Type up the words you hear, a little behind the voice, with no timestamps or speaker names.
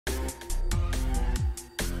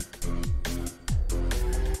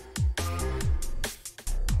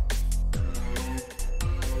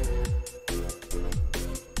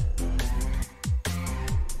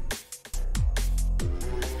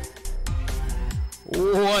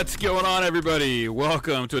What's going on, everybody?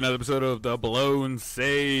 Welcome to another episode of The Blown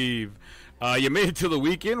Save. You made it to the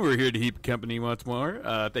weekend. We're here to keep company once more.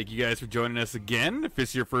 Thank you guys for joining us again. If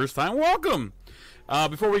it's your first time, welcome.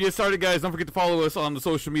 Before we get started, guys, don't forget to follow us on the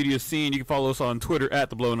social media scene. You can follow us on Twitter at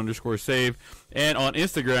 @theblown_save and on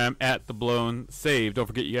Instagram at @theblown_save. Don't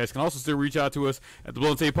forget, you guys can also still reach out to us at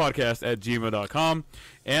theblown_save_podcast@gmail.com.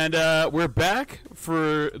 And we're back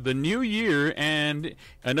for the new year and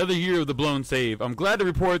another year of the Blown Save. I'm glad to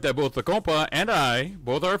report that both the Compa and I,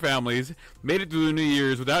 both our families, made it through the New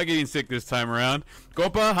Year's without getting sick this time around.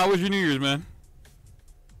 Compa, how was your New Year's, man?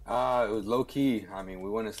 It was low key. I mean, we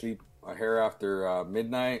went to sleep a hair after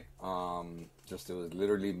midnight. It was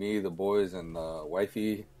literally me, the boys, and the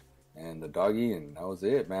wifey, and the doggy, and that was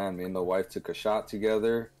it, man. Me and the wife took a shot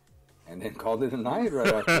together, and then called it a night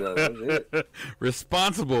right after that. That was it.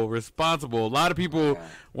 Responsible. A lot of people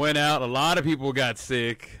went out. A lot of people got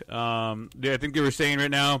sick. I think they were saying right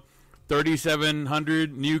now,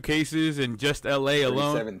 3,700 new cases in just L.A.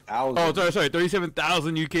 alone. 37,000. Oh, sorry,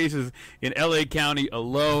 37,000 new cases in L.A. County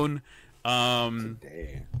alone.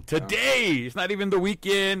 Today. It's not even the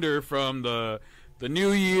weekend or from the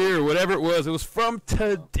new year or whatever it was. It was from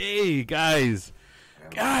today, guys.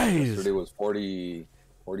 Yesterday was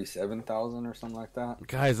 47,000 or something like that.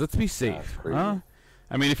 Guys, let's be safe, huh?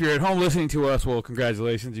 I mean, if you're at home listening to us, well,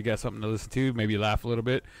 congratulations. You got something to listen to. Maybe laugh a little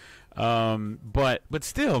bit. But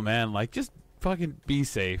still, man, like, just fucking be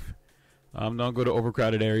safe. Don't go to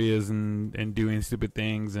overcrowded areas and doing stupid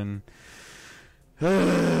things and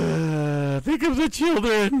think of the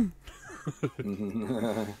children.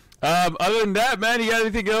 Other than that, man, you got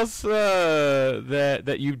anything else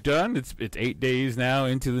that you've done? It's 8 days now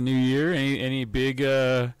into the new year. Any big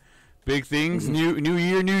things? New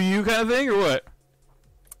year, new you kind of thing, or what?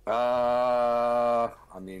 I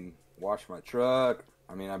mean, wash my truck.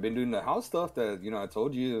 I mean, I've been doing the house stuff that I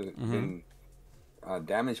told you. Been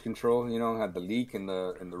damage control. Had the leak in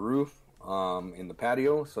the roof, in the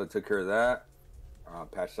patio, so I took care of that.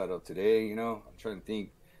 Patched that up today. I'm trying to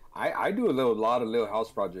think. I do a lot of little house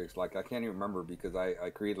projects. Like, I can't even remember because I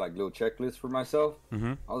create like little checklists for myself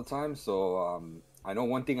all the time. So I know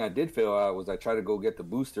one thing I did fail at was I tried to go get the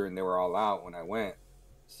booster and they were all out when I went.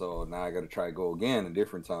 So now I got to try to go again a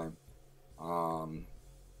different time.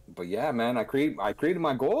 But yeah, man, I created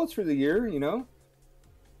my goals for the year.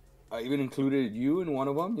 I even included you in one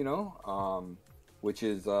of them. Which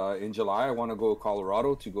is in July. I want to go to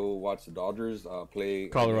Colorado to go watch the Dodgers play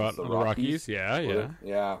Colorado, the Rockies.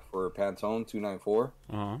 Yeah, for Pantone 294.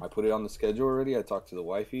 I put it on the schedule already. I talked to the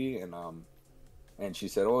wifey, and she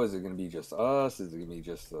said, "Oh, is it going to be just us? Is it going to be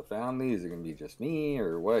just the family? Is it going to be just me,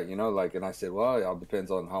 or what?" And I said, "Well, it all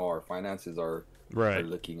depends on how our finances are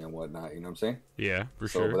looking and whatnot." You know what I'm saying? Yeah, for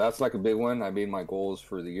sure. But that's like a big one. I made my goals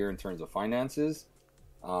for the year in terms of finances.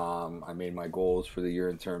 I made my goals for the year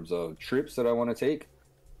in terms of trips that I want to take.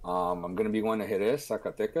 I'm going to be going to Jerez,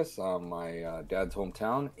 Zacatecas, my dad's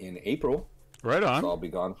hometown, in April. Right on. So I'll be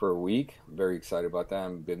gone for a week. I'm very excited about that.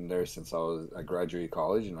 I've been there since I graduated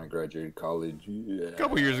college, and I graduated college a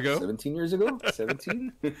couple years ago. 17 years ago?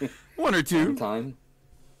 17? One or two. Time.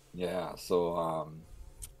 Yeah, so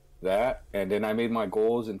that. And then I made my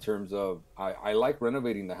goals in terms of, I like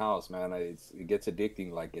renovating the house, man. It gets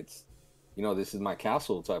addicting, like it's, this is my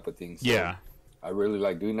castle type of thing. So yeah. I really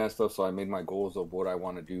like doing that stuff. So I made my goals of what I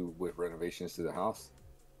want to do with renovations to the house.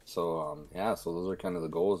 So, so those are kind of the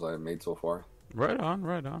goals I've made so far. Right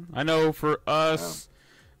on. I know for us,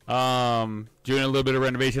 doing a little bit of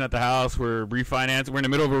renovation at the house. We're refinancing. We're in the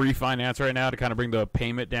middle of a refinance right now to kind of bring the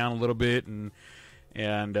payment down a little bit and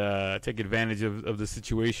take advantage of the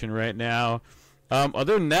situation right now.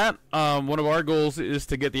 Other than that, one of our goals is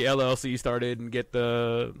to get the LLC started and get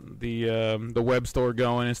the web store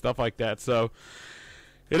going and stuff like that. So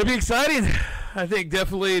it'll be exciting. I think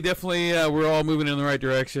definitely, we're all moving in the right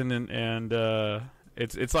direction, and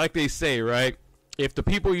it's like they say, right? If the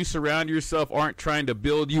people you surround yourself aren't trying to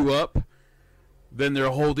build you up, then they're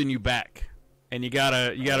holding you back, and you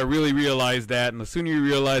gotta really realize that. And the sooner you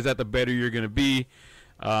realize that, the better you're gonna be.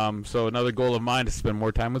 So another goal of mine is to spend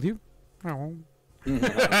more time with you. We've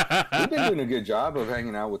been doing a good job of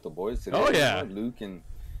hanging out with the boys today. Oh yeah, Luke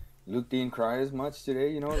didn't cry as much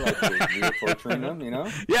today, like we were torturing him,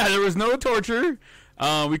 Yeah, there was no torture.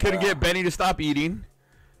 We couldn't get Benny to stop eating.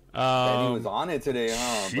 Benny was on it today,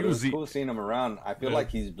 huh? But it was cool seeing him around. I feel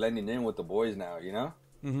like he's blending in with the boys now, You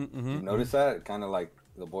notice that? Kind of like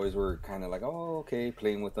the boys were kind of like, oh, okay,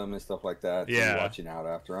 playing with them and stuff like that. Yeah, watching out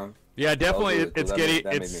after him. Yeah, definitely. That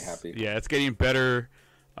made me happy. Yeah, it's getting better.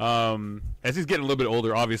 As he's getting a little bit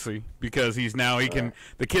older, obviously, because he can.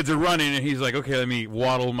 The kids are running, and he's like, okay, let me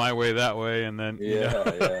waddle my way that way, and then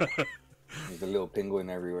yeah. There's a little penguin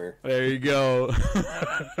everywhere. There you go.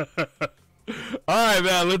 All right,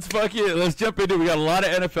 man. Let's jump into it. We got a lot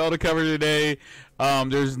of NFL to cover today.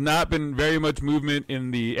 There's not been very much movement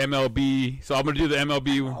in the MLB, so I'm gonna do the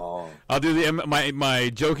MLB. Oh. I'll do my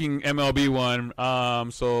joking MLB one.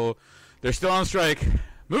 So they're still on strike.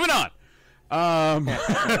 Moving on.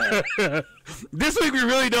 This week we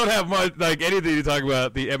really don't have much, anything to talk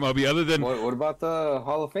about the MLB other than what about the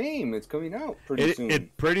Hall of Fame? It's coming out pretty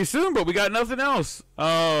soon. Pretty soon, but we got nothing else.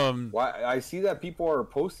 Why I see that people are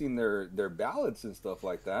posting their ballots and stuff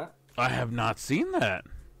like that. I have not seen that.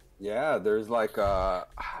 Yeah, there's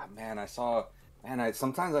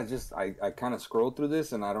sometimes I kind of scroll through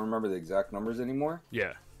this and I don't remember the exact numbers anymore.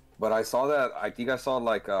 Yeah, but I saw that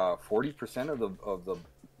 40% of the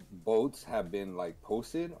votes have been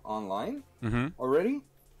posted online already,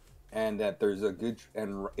 and that there's a good,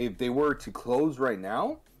 and if they were to close right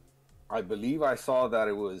now, I believe I saw that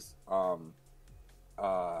it was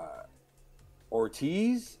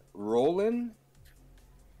Ortiz, Roland,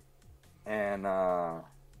 and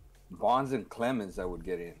Bonds and Clemens that would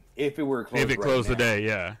get in if it were closed. If it closed today,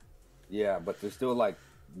 yeah. Yeah, but there's still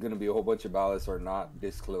gonna be a whole bunch of ballots are not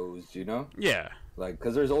disclosed, you know? Yeah.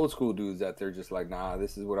 Because there's old school dudes that they're just nah,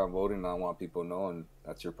 this is what I'm voting, and I want people to know, and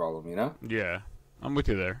that's your problem, you know? Yeah, I'm with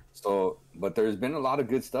you there. So, but there's been a lot of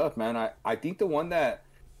good stuff, man. I think the one that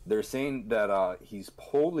they're saying that he's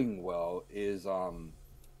polling well is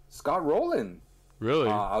Scott Rowland. Really?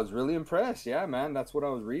 I was really impressed. Yeah, man, that's what I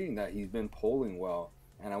was reading, that he's been polling well.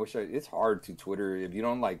 And I wish it's hard to Twitter if you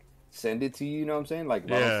don't send it to you, you know what I'm saying? If I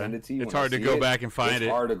don't send it to you, it's hard to go back and find it.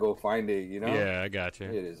 It's hard to go find it, you know? Yeah, I got you.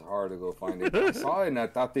 It is hard to go find it. I saw it and I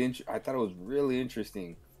thought it was really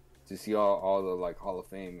interesting to see all the Hall of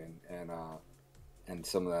Fame and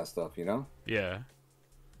some of that stuff, you know? Yeah.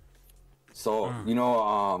 So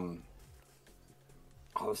I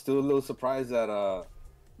was still a little surprised that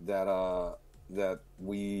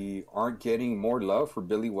we aren't getting more love for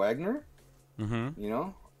Billy Wagner. Mm-hmm. You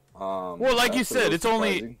know. Well, like you said, it's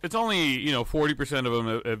only 40% of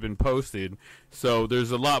them have been posted, so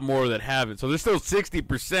there's a lot more that haven't. So there's still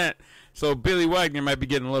 60%. So Billy Wagner might be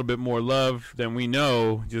getting a little bit more love than we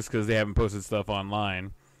know, just because they haven't posted stuff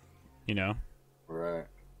online. You know. Right.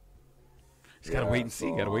 Just gotta wait and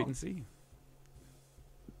see. Gotta wait and see.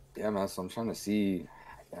 Yeah, man. So I'm trying to see.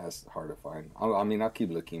 Yeah, it's hard to find. I'll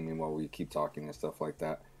keep looking while we keep talking and stuff like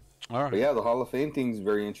that. All right. But yeah, the Hall of Fame thing is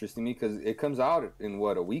very interesting to me because it comes out in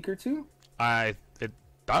a week or two? I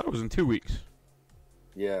thought it was in 2 weeks.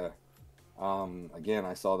 Yeah. Again,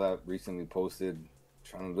 I saw that recently posted,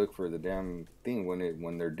 trying to look for the damn thing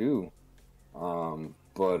when they're due.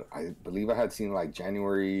 But I believe I had seen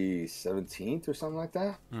January 17th or something like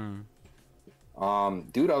that.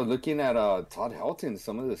 Dude, I was looking at Todd Helton,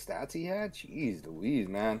 some of the stats he had. Jeez Louise,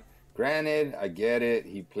 man. Granted, I get it.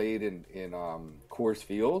 He played in Coors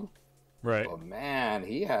Field. Right. But man,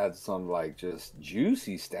 he had some just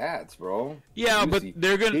juicy stats, bro. Yeah, juicy. But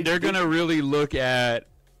they're gonna really look at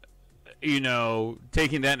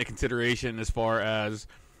taking that into consideration as far as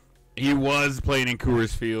he was playing in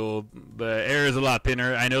Coors Field. The air is a lot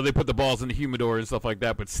thinner. I know they put the balls in the humidor and stuff like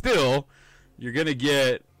that, but still, you're gonna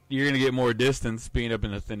get more distance being up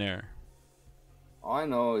in the thin air. All I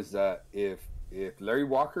know is that if Larry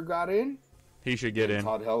Walker got in, he should get in.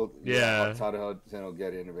 Todd Helton will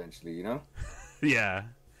get in eventually, you know? Yeah.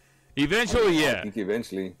 Eventually, I think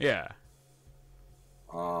eventually. Yeah.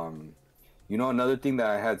 Another thing that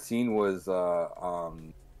I had seen was Todd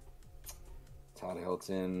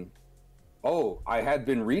Helton. Oh, I had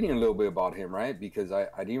been reading a little bit about him, right? Because I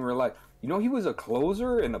didn't realize, he was a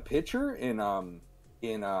closer and a pitcher in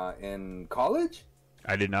college.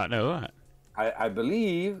 I did not know that. I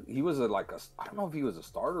believe he was I don't know if he was a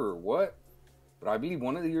starter or what, but I believe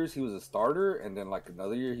one of the years he was a starter, and then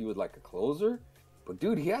another year he was a closer. But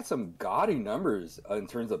dude, he had some gaudy numbers in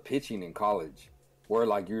terms of pitching in college, where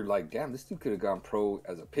you're damn, this dude could have gone pro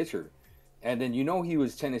as a pitcher. And then he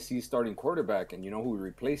was Tennessee's starting quarterback, and who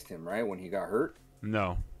replaced him, right, when he got hurt?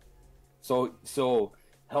 No. So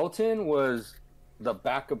Helton was the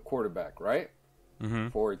backup quarterback, right,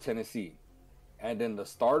 for Tennessee, and then the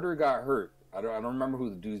starter got hurt. I don't remember who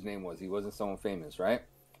the dude's name was. He wasn't someone famous, right?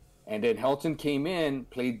 And then Helton came in,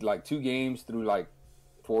 played 2 games, threw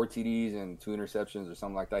 4 TDs and 2 interceptions or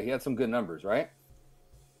something like that. He had some good numbers, right?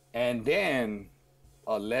 And then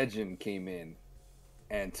a legend came in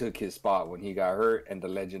and took his spot when he got hurt, and the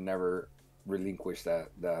legend never relinquished that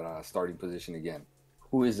starting position again.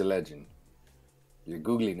 Who is the legend? You're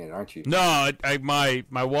Googling it, aren't you? No, my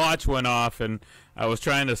watch went off, and I was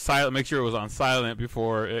trying to make sure it was on silent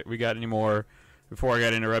before I got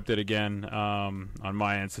interrupted again on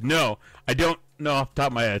my end. So, no, I don't know off the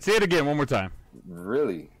top of my head. Say it again one more time.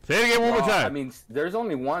 Really? Say it again one more time. I mean, there's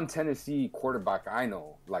only one Tennessee quarterback I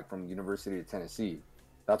know, like from University of Tennessee.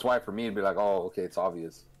 That's why for me it'd be like, oh, okay, it's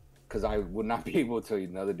obvious. Because I would not be able to tell you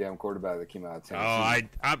another damn quarterback that came out of Tennessee.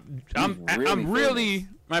 I'm really.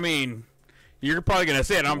 I mean, you're probably gonna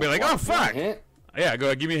say it. I'm gonna be like, oh fuck. Want a hint? Yeah, go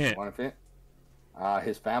ahead. Give me a hint. Want a hint?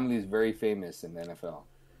 His family is very famous in the NFL.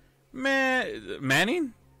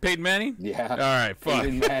 Manning? Peyton Manning? Yeah. All right. Fuck.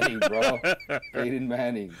 Peyton Manning, bro. Peyton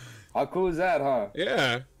Manning. How cool is that, huh?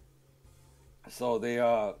 Yeah. So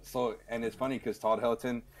and it's funny because Todd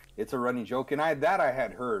Helton, it's a running joke, and I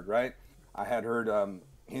had heard, right? I had heard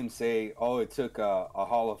him say, "Oh, it took a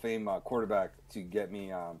Hall of Fame quarterback to get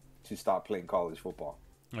me to stop playing college football."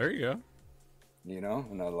 There you go. You know,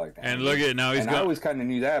 and I was like, and look at now he's. I always kind of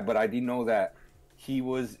knew that, but I didn't know that he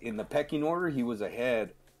was in the pecking order. He was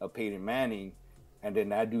ahead of Peyton Manning, and then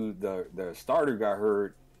that dude, the starter, got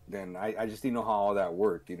hurt. Then I just didn't know how all that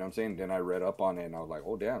worked. You know what I'm saying? Then I read up on it, and I was like,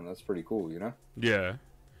 oh damn, that's pretty cool. You know? Yeah.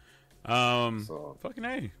 Fucking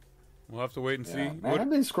A. We'll have to wait and see. Man, I've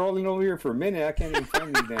been scrolling over here for a minute. I can't even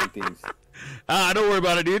find these damn things. Don't worry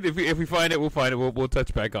about it, dude. If we find it, we'll find it. We'll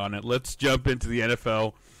touch back on it. Let's jump into the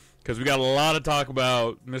NFL because we got a lot of talk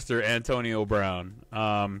about Mr. Antonio Brown.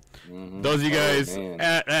 Those of you guys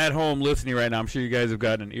at home listening right now, I'm sure you guys have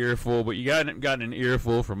gotten an earful, but you haven't gotten an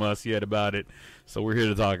earful from us yet about it. So we're here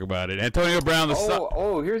to talk about it. Antonio Brown.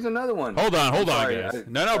 Here's another one. Hold on, guys.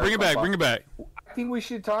 No, bring it back. I think we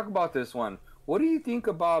should talk about this one. What do you think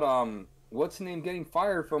about what's his name getting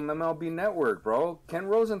fired from MLB Network, bro? Ken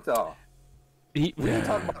Rosenthal. We didn't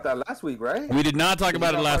talk about that last week, right? We did not talk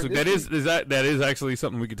about it last week. That is actually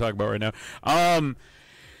something we could talk about right now.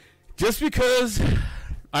 Just because,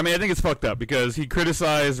 I mean, I think it's fucked up because he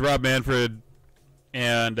criticized Rob Manfred,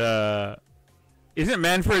 and isn't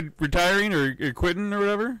Manfred retiring or quitting or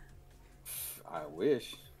whatever? I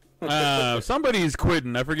wish. Somebody's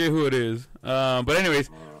quitting. I forget who it is. But anyways.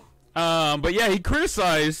 But yeah, he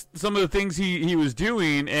criticized some of the things he was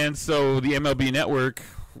doing, and so the MLB Network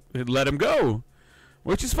let him go,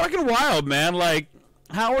 which is fucking wild, man. Like,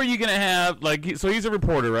 how are you gonna have so he's a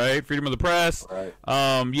reporter, right? Freedom of the press. Right.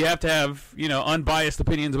 You have to have unbiased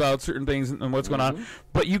opinions about certain things and what's going on,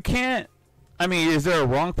 but you can't. I mean, is there a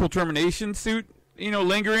wrongful termination suit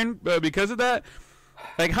lingering because of that?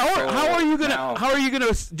 Like, how are you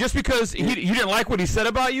gonna just because you didn't like what he said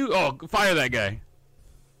about you? Oh, fire that guy.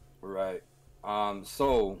 Right.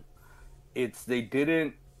 So they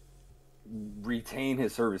didn't retain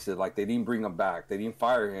his services. Like, they didn't bring him back. They didn't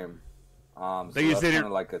fire him. So they just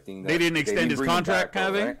didn't, like a thing. They didn't extend his contract, kind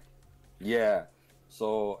of thing. Right? Yeah.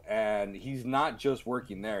 So, and he's not just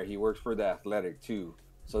working there. He works for The Athletic too.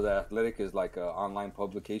 So The Athletic is like an online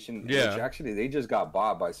publication. Yeah. Which actually they just got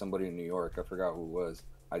bought by somebody in New York. I forgot who it was.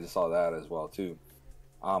 I just saw that as well too.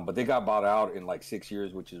 But they got bought out in like 6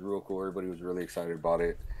 years, which is real cool. Everybody was really excited about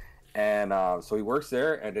it. And so he works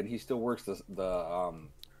there, and then he still works the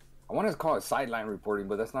I want to call it sideline reporting,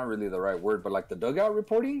 but that's not really the right word. But like the dugout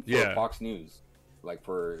reporting for Fox News, like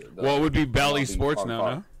for the, it would be Bally Sports now,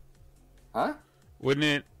 no? Huh? Wouldn't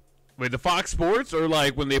it? Wait, the Fox Sports or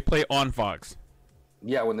like when they play on Fox?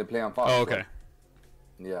 Yeah, when they play on Fox. Oh, okay.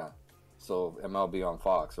 Yeah, so MLB on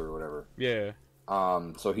Fox or whatever. Yeah.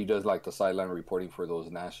 So he does like the sideline reporting for those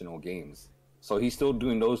national games. So he's still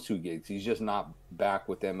doing those two gigs. He's just not back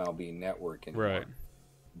with MLB Network anymore. Right.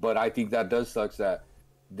 But I think that does suck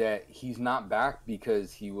that he's not back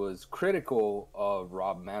because he was critical of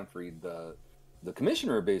Rob Manfred, the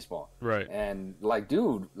commissioner of baseball. Right. And like,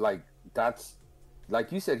 dude, like that's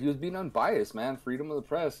like you said, he was being unbiased, man. Freedom of the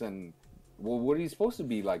press, and well, what are you supposed to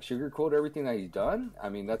be like? Sugarcoat everything that he's done? I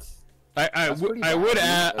mean, that's. I would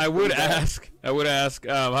ask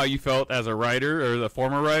how you felt as a writer or the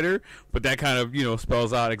former writer, but that kind of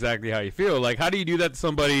spells out exactly how you feel. Like, how do you do that to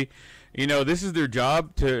somebody? This is their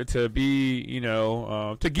job to be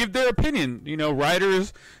to give their opinion.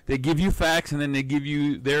 Writers, they give you facts and then they give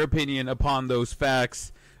you their opinion upon those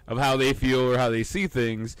facts of how they feel or how they see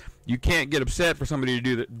things. You can't get upset for somebody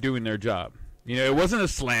to doing their job. It wasn't a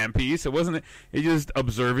slam piece. It wasn't. It just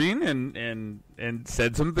observing and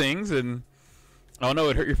said some things, and oh no,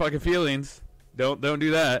 it hurt your fucking feelings. Don't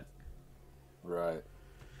do that. Right.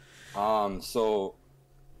 So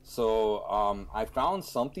I found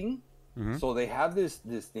something. Mm-hmm. So they have this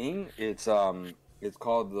thing. It's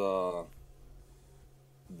called the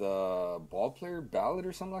ball player ballot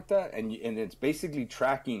or something like that, and it's basically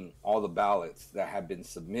tracking all the ballots that have been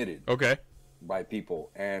submitted. Okay. by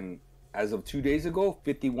people. And as of 2 days ago,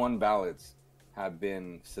 51 ballots have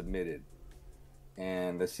been submitted.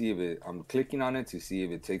 And let's see if I'm clicking on it to see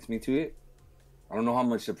if it takes me to it. I don't know how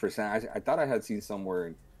much the percent. I thought I had seen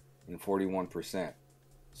somewhere in 41%.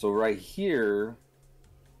 So right here,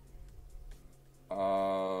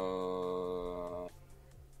 oh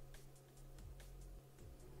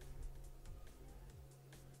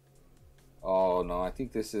no, I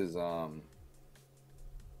think this is this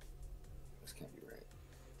can't be right.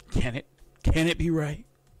 Can it? Can it be right?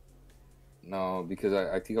 No, because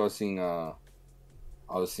I think I was seeing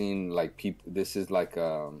like people. This is like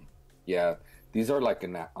yeah, these are like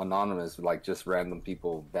anonymous, like just random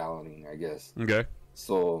people balloting, I guess. Okay.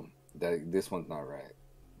 So this one's not right.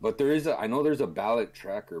 But I know there's a ballot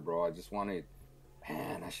tracker, bro. I just wanted,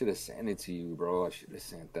 man, I should have sent it to you, bro. I should have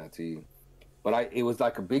sent that to you. But it was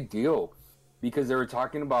like a big deal because they were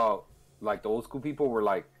talking about, like, the old school people were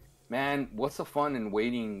like, man, what's the fun in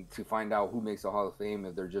waiting to find out who makes the Hall of Fame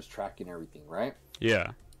if they're just tracking everything, right?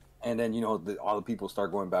 Yeah. And then, you know, all the people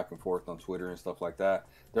start going back and forth on Twitter and stuff like that.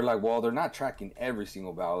 They're like, well, they're not tracking every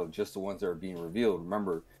single ballot, just the ones that are being revealed.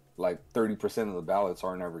 Remember, like 30% of the ballots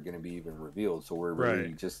aren't ever going to be even revealed. So we're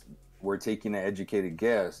really we're taking an educated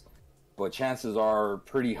guess. But chances are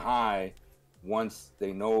pretty high once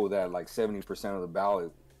they know that like 70% of the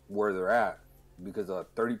ballot where they're at, because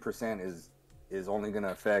 30% is only going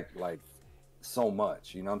to affect like so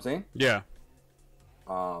much. You know what I'm saying? Yeah.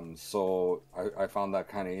 So I found that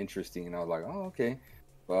kind of interesting, and I was like, oh, okay.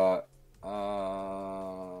 But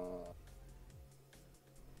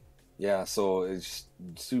yeah, so it's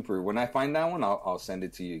super. When I find that one, I'll send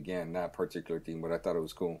it to you again, that particular thing. But I thought it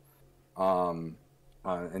was cool,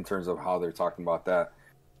 in terms of how they're talking about that.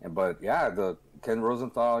 But yeah, the Ken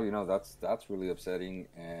Rosenthal, you know, that's really upsetting.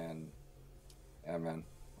 And yeah, man,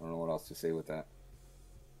 I don't know what else to say with that.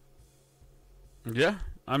 Yeah,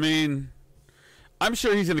 I mean, I'm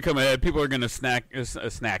sure he's going to come ahead. People are going to snatch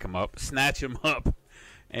him up,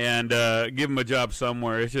 and give him a job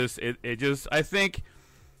somewhere. It's just, I think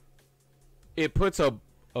it puts a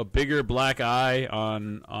bigger black eye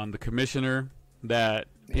on the commissioner that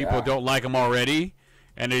people don't like him already,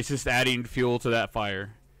 and it's just adding fuel to that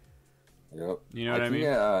fire. Yep. You know what I mean?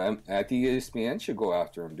 Yeah, I think ESPN should go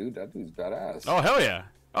after him, dude. That dude's badass. Oh, hell yeah.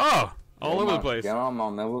 Oh, all over the place. Get on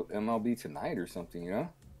MLB Tonight or something, you know?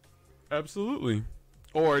 Absolutely.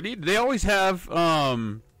 Or they always have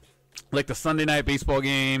like the Sunday night baseball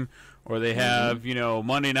game, or they have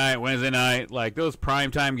Monday night, Wednesday night, like those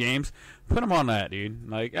primetime games. Put him on that, dude.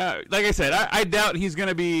 Like I said, I doubt he's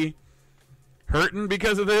gonna be hurting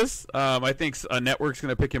because of this. I think a network's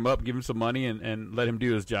gonna pick him up, give him some money, and let him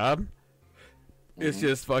do his job. Mm-hmm. It's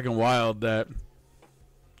just fucking wild that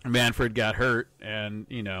Manfred got hurt, and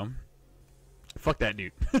fuck that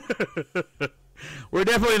dude. We're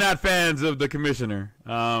definitely not fans of the commissioner.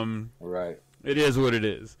 Right. It is what it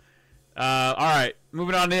is. All right,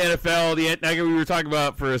 moving on to the NFL. Like we were talking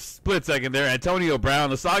about for a split second there, Antonio Brown.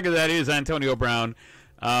 The saga that is Antonio Brown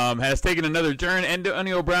has taken another turn.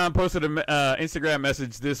 Antonio Brown posted an Instagram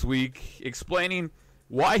message this week explaining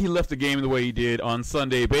why he left the game the way he did on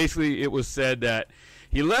Sunday. Basically, it was said that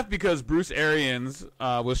he left because Bruce Arians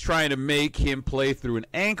was trying to make him play through an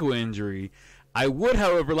ankle injury. I would,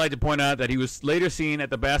 however, like to point out that he was later seen at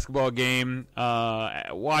the basketball game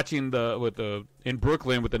watching in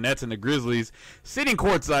Brooklyn with the Nets and the Grizzlies, sitting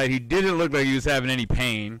courtside. He didn't look like he was having any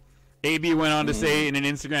pain. AB went on to say in an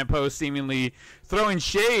Instagram post, seemingly throwing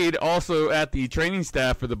shade also at the training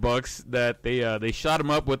staff for the Bucks, that they shot him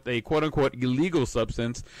up with a quote-unquote illegal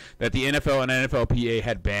substance that the NFL and NFLPA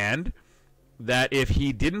had banned. That if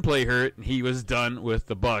he didn't play hurt, he was done with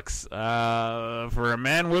the Bucks. For a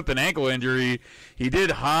man with an ankle injury, he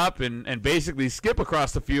did hop and basically skip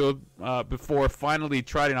across the field before finally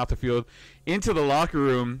trotting off the field into the locker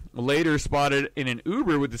room. Later spotted in an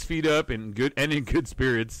Uber with his feet up and in good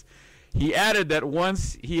spirits. He added that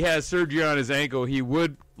once he has surgery on his ankle, he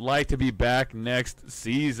would like to be back next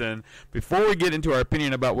season. Before we get into our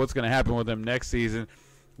opinion about what's going to happen with him next season,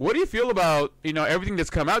 what do you feel about everything that's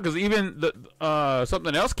come out? Because even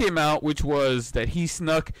something else came out, which was that he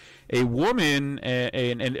snuck a woman,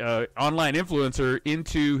 an online influencer,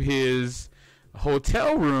 into his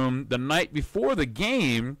hotel room the night before the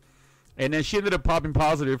game, and then she ended up popping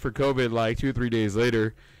positive for COVID like 2 or 3 days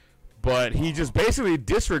later. But he just basically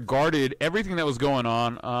disregarded everything that was going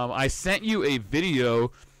on. I sent you a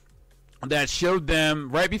video that showed them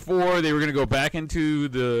right before they were going to go back into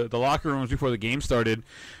the locker rooms before the game started.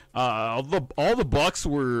 All the Bucks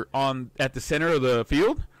were at the center of the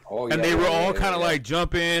field, and they were all kind of like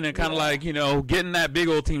jumping and kind of like getting that big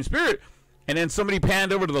old team spirit. and then somebody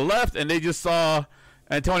panned over to the left, and they just saw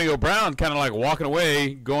Antonio Brown kind of like walking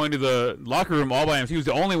away, going to the locker room all by himself. He was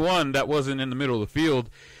the only one that wasn't in the middle of the field.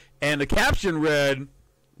 And the caption read,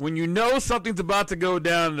 when you know something's about to go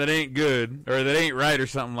down that ain't good, or that ain't right, or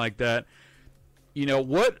something like that, you know,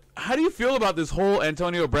 how do you feel about this whole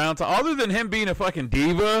Antonio Brown talk? Other than him being a fucking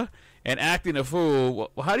diva and acting a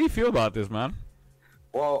fool, how do you feel about this, man?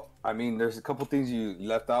 Well, I mean, there's a couple things you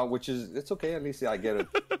left out, which is, it's okay. At least I get a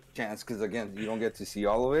chance because, again, you don't get to see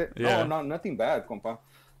all of it. Yeah. No, nothing bad, compa.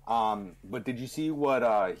 But did you see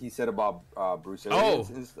what he said about Bruce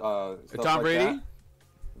Arians? Tom Brady?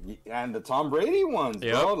 And the Tom Brady ones,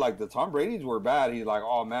 yep. bro. Like, the Tom Brady's were bad. He's like,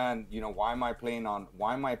 oh, man, you know, why am I playing on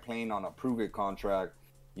a prove-it contract?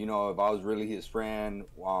 You know, if I was really his friend,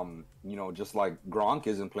 you know, just like Gronk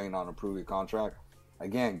isn't playing on a prove-it contract.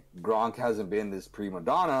 Again, Gronk hasn't been this prima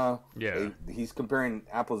donna. Yeah. He's comparing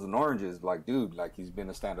apples and oranges. Like, dude, like, he's been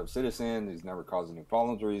a stand-up citizen. He's never caused any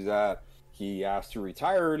problems where he's at. He asked to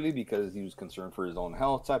retire early because he was concerned for his own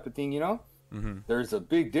health type of thing, you know? Mm-hmm. There's a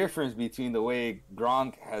big difference between the way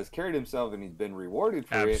Gronk has carried himself and he's been rewarded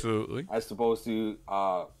for Absolutely. it as opposed to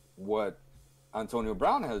what Antonio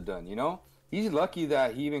Brown has done, you know? He's lucky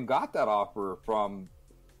that he even got that offer from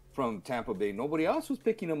Tampa Bay. Nobody else was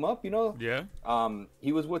picking him up, you know? Yeah.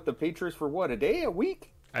 He was with the Patriots for what, a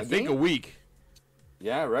week? I think a week.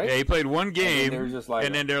 Yeah, right? Yeah, he played one game,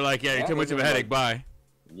 and then they're like, yeah, you're too much of a headache, bye.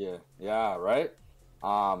 Yeah, right?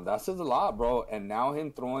 That says a lot, bro. And now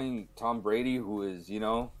him throwing Tom Brady, who is, you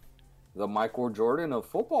know, the Michael Jordan of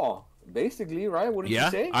football, basically, right? What did you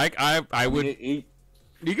say? I would...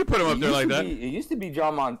 you could put him up there like that. It used to be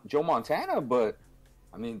Joe Montana, but...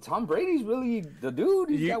 I mean, Tom Brady's really the dude.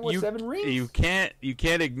 He's got 7 rings. You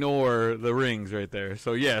can't ignore the rings right there.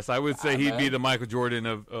 So yes, I would say he'd be the Michael Jordan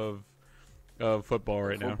of football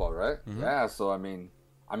right now. Football, right? Mm-hmm. Yeah. So I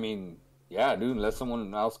mean, yeah, dude. Unless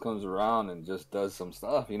someone else comes around and just does some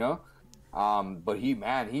stuff, you know. But he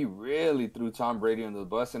really threw Tom Brady under the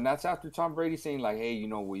bus, and that's after Tom Brady saying like, hey, you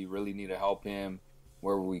know, we really need to help him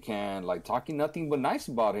wherever we can, like talking nothing but nice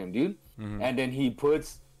about him, dude. Mm-hmm. And then he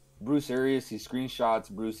puts Bruce Arians, he screenshots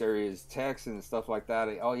Bruce Arians' texts and stuff like that.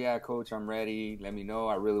 Like, oh yeah, coach, I'm ready. Let me know.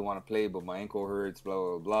 I really want to play, but my ankle hurts. Blah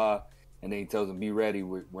blah blah. And then he tells him, "Be ready.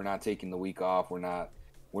 We're not taking the week off. We're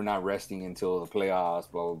not resting until the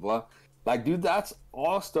playoffs." Blah blah blah. Like, dude, that's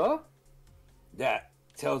all stuff that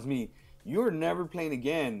tells me you're never playing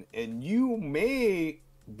again, and you may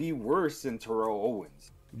be worse than Terrell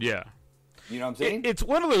Owens. Yeah, you know what I'm saying? It's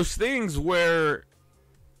one of those things where.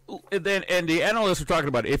 And the analysts were talking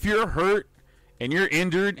about it. If you're hurt and you're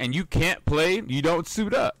injured and you can't play, you don't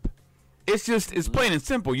suit up. It's plain and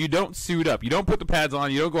simple. You don't suit up. You don't put the pads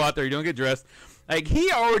on. You don't go out there. You don't get dressed. Like,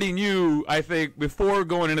 he already knew, I think, before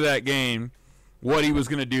going into that game, what he was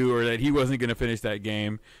going to do, or that he wasn't going to finish that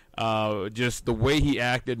game. Just the way he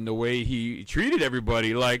acted and the way he treated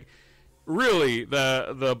everybody. Like, really,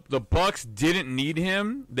 the Bucks didn't need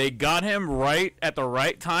him. They got him right at the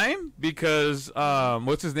right time because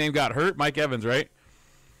what's his name got hurt? Mike Evans, right?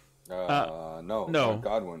 No,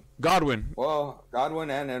 Godwin. Well, Godwin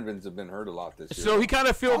and Evans have been hurt a lot this year. So he kind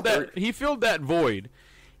of filled that void.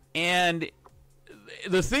 And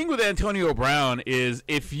the thing with Antonio Brown is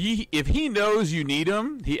if he knows you need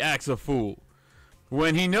him, he acts a fool.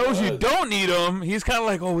 When he knows you don't need him, he's kind of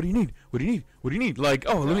like, oh, what do you need? What do you need? What do you need? Like,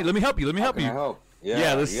 oh, let me help you. Let me help you. Help?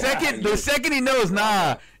 Yeah. The second he knows,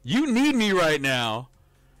 nah, you need me right now.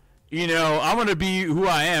 You know, I'm gonna be who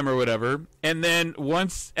I am or whatever. And then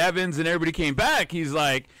once Evans and everybody came back, he's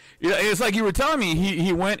like, you know, it's like you were telling me.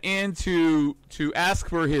 He went in to ask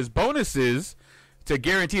for his bonuses, to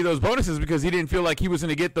guarantee those bonuses, because he didn't feel like he was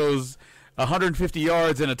gonna get those 150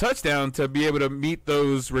 yards and a touchdown to be able to meet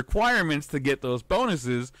those requirements to get those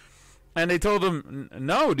bonuses. And they told him,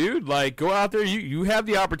 no, dude, like, go out there. You have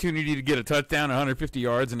the opportunity to get a touchdown, 150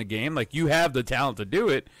 yards in a game. Like, you have the talent to do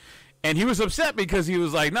it. And he was upset because he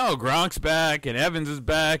was like, no, Gronk's back and Evans is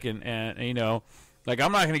back. And you know, like,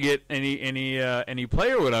 I'm not going to get any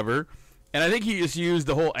play or whatever. And I think he just used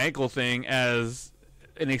the whole ankle thing as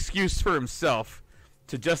an excuse for himself,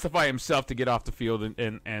 to justify himself to get off the field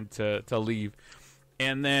and to leave.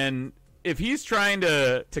 And then if he's trying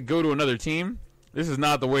to go to another team, this is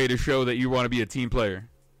not the way to show that you want to be a team player.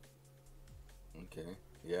 Okay.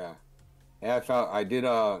 Yeah. Yeah,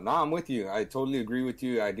 I'm with you. I totally agree with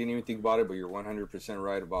you. I didn't even think about it, but you're 100%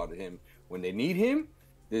 right about him. When they need him,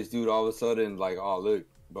 this dude all of a sudden, like, oh, look,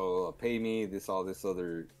 bro, pay me all this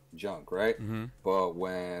other junk, right? Mm-hmm. But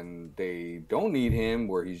when they don't need him,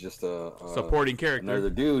 where he's just a supporting character, another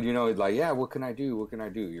dude, you know, he's like, yeah, what can I do?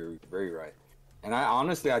 You're very right. And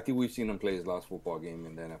I think we've seen him play his last football game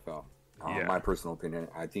in the NFL. My personal opinion.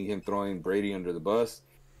 I think him throwing Brady under the bus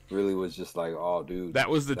really was just like, oh, dude. That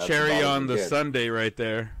was the cherry on the sundae right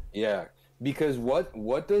there. Yeah, because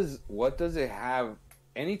what does it have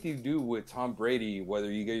anything to do with Tom Brady,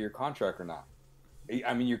 whether you get your contract or not?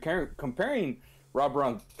 I mean, you're comparing Rob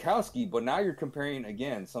Gronkowski, but now you're comparing,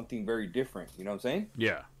 again, something very different. You know what I'm saying?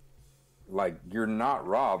 Yeah. Like, you're not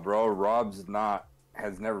Rob, bro.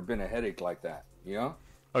 Has never been a headache like that, you know?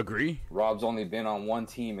 Agree. Rob's only been on one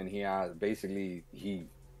team, and he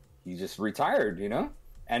just retired, you know?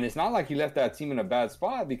 And it's not like he left that team in a bad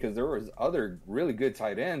spot, because there was other really good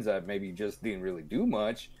tight ends that maybe just didn't really do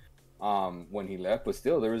much when he left. But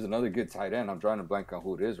still, there was another good tight end. I'm trying to blank on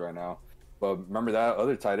who it is right now. But remember, that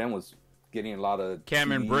other tight end was getting a lot of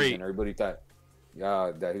Cameron Brate. And everybody thought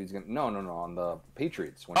that he was going to... No, on the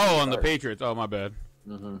Patriots. On the Patriots. Oh, my bad.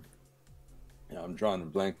 Mm-hmm. Yeah, I'm drawing a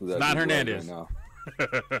blank. Who that not Hernandez. Right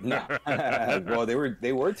now. No. Well,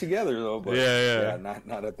 they were together, though. But yeah,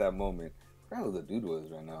 not at that moment. I forgot who the dude was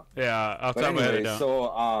right now. Yeah, I'll tell you.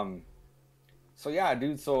 So yeah,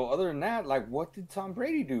 dude. So other than that, like, what did Tom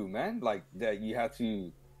Brady do, man? Like, that you had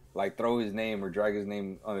to, like, throw his name or drag his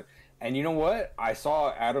name on it. And you know what? I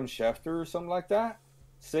saw Adam Schefter or something like that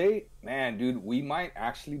say, man, dude, we might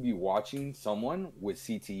actually be watching someone with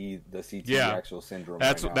CTE, the CTE actual syndrome.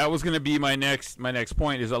 That was going to be my next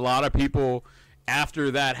point. Is a lot of people after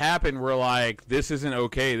that happened were like, this isn't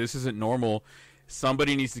okay. This isn't normal.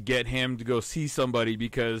 Somebody needs to get him to go see somebody,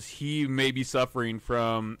 because he may be suffering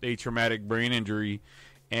from a traumatic brain injury,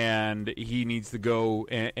 and he needs to go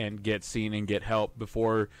and get seen and get help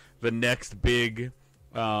before the next big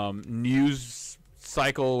news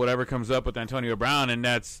cycle, whatever comes up with Antonio Brown, and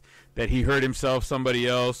that's that he hurt himself, somebody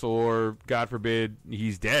else, or God forbid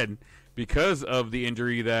he's dead because of the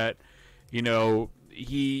injury that, you know,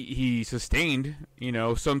 he sustained, you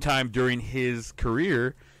know, sometime during his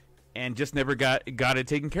career, and just never got it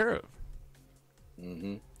taken care of.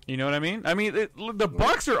 Mm-hmm. You know what I mean? I mean, the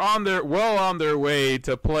Bucs are on their way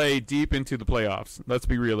to play deep into the playoffs. Let's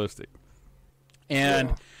be realistic.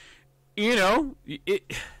 And you know,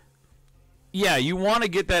 you want to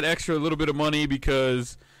get that extra little bit of money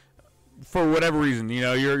because, for whatever reason, you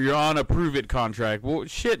know, you're on a prove it contract. Well,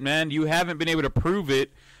 shit, man, you haven't been able to prove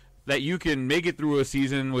it that you can make it through a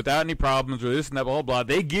season without any problems or this and that, blah, blah, blah.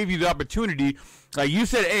 They give you the opportunity. Like you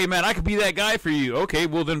said, hey, man, I could be that guy for you. Okay,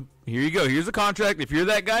 well, then here you go. Here's the contract. If you're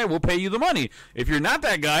that guy, we'll pay you the money. If you're not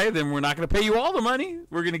that guy, then we're not going to pay you all the money.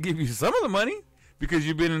 We're going to give you some of the money because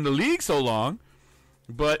you've been in the league so long.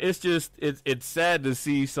 But it's just, it's sad to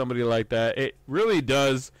see somebody like that. It really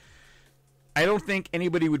does. I don't think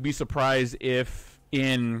anybody would be surprised if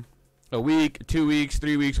in a week, 2 weeks,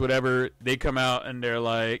 3 weeks, whatever, they come out and they're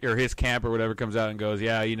like, or his camp or whatever comes out and goes,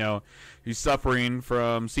 yeah, you know, he's suffering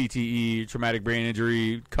from CTE, traumatic brain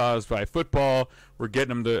injury caused by football. We're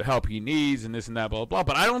getting him the help he needs and this and that, blah, blah, blah.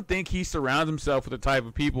 But I don't think he surrounds himself with the type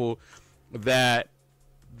of people that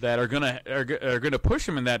are gonna push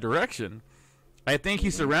him in that direction. I think he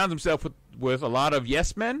surrounds himself with a lot of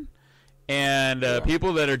yes men and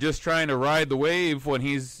people that are just trying to ride the wave when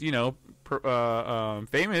he's, you know,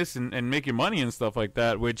 famous and making money and stuff like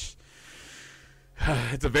that, which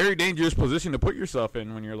it's a very dangerous position to put yourself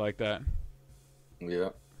in when you're like that. Yeah,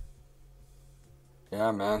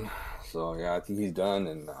 man. So yeah, I think he's done,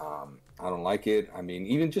 and I don't like it. I mean,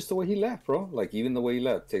 even just the way he left, bro. Like, even the way he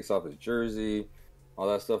left, takes off his jersey, all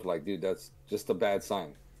that stuff. Like, dude, that's just a bad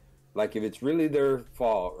sign. Like, if it's really their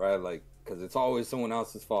fault, right? Like, because it's always someone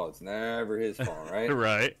else's fault. It's never his fault, right?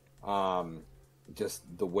 Right. Just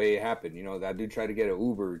the way it happened, you know, that dude tried to get an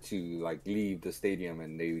Uber to, like, leave the stadium,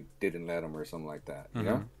 and they didn't let him or something like that, you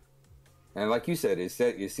know? And like you said, it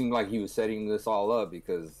seemed like he was setting this all up,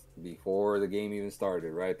 because before the game even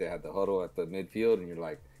started, right, they had the huddle at the midfield, and you're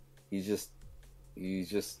like, he's just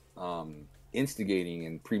instigating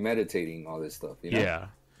and premeditating all this stuff, you know? Yeah.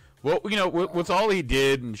 Well, you know, with all he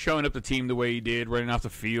did and showing up the team the way he did, running off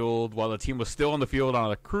the field while the team was still on the field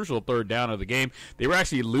on a crucial third down of the game, they were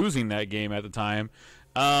actually losing that game at the time.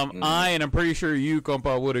 And I'm pretty sure you,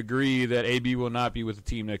 Compa, would agree that AB will not be with the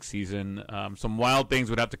team next season. Some wild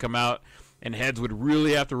things would have to come out, and heads would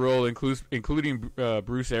really have to roll, including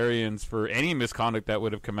Bruce Arians, for any misconduct that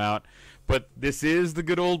would have come out. But this is the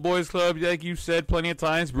good old boys club, like you've said plenty of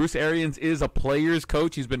times. Bruce Arians is a player's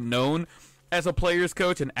coach. He's been known as a player's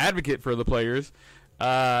coach, an advocate for the players,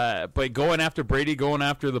 but going after Brady, going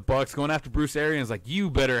after the Bucs, going after Bruce Arians, like, you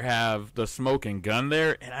better have the smoking gun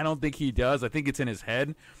there, and I don't think he does. I think it's in his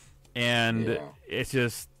head, and it's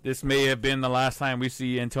just, this may have been the last time we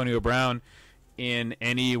see Antonio Brown in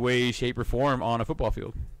any way, shape, or form on a football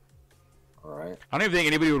field. All right. I don't even think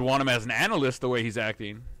anybody would want him as an analyst the way he's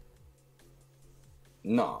acting.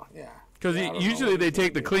 No, yeah. Because Yeah, I don't know usually what they he's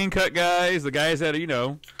take gonna the do. clean cut guys, the guys that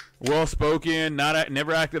are, well spoken,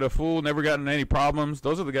 never acted a fool, never gotten any problems.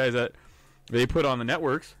 Those are the guys that they put on the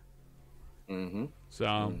networks. Mm-hmm. So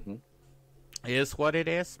Mm-hmm. is what it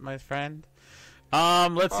is, my friend.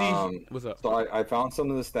 Let's see. What's up? So I found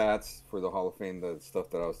some of the stats for the Hall of Fame, the stuff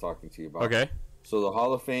that I was talking to you about. Okay. So the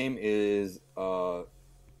Hall of Fame is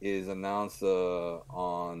announced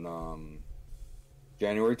on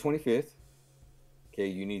January 25th. Okay,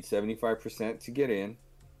 you need 75% to get in.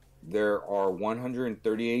 There are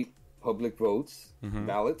 138 public votes,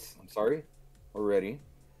 ballots, I'm sorry, already.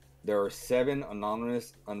 There are 7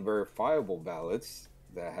 anonymous, unverifiable ballots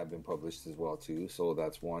that have been published as well, too. So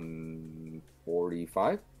that's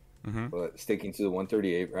 145. But sticking to the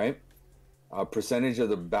 138, right? Percentage of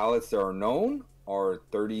the ballots that are known are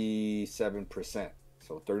 37%.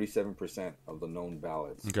 So 37% of the known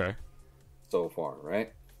ballots so far,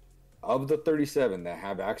 right? Of the 37 that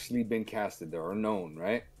have actually been casted, that are known,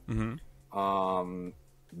 right?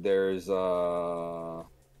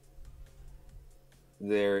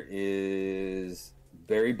 There is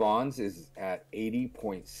Barry Bonds is at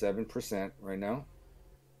 80.7% right now.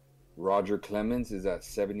 Roger Clemens is at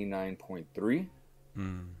 79.3.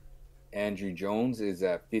 Andrew Jones is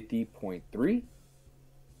at 50.3.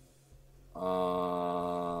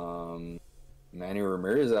 Manny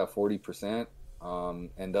Ramirez at 40%.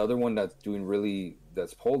 And the other one that's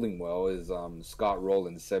polling well is Scott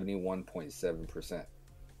Rowland, 71.7%.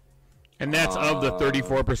 And that's of the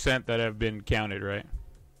 34% that have been counted, right?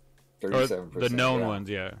 37%. The known ones,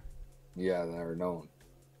 yeah. Yeah, that are known.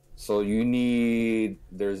 So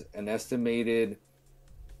there's an estimated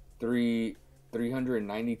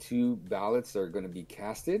 392 ballots that are going to be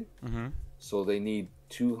casted. So they need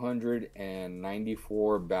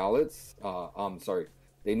 294 ballots.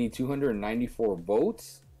 They need 294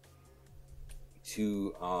 votes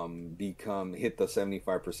to hit the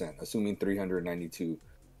 75%, assuming 392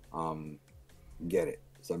 get it.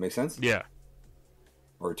 Does that make sense? Yeah.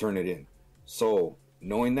 Or turn it in. So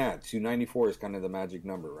knowing that 294 is kind of the magic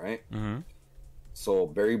number, right? So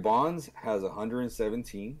Barry Bonds has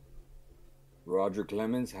 117. Roger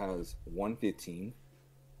Clemens has 115.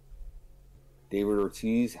 David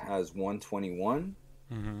Ortiz has 121.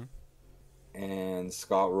 And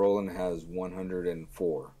Scott Rowland has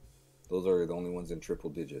 104. Those are the only ones in triple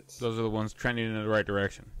digits. Those are the ones trending in the right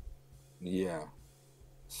direction. Yeah.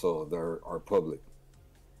 So are public.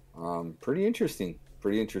 Pretty interesting.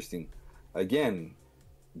 Again,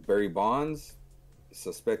 Barry Bonds,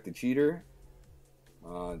 suspected cheater.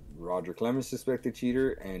 Roger Clemens, suspected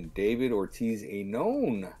cheater. And David Ortiz, a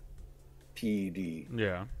known PED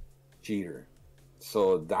cheater.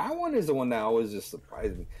 So that one is the one that always just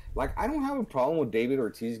surprised me. Like, I don't have a problem with David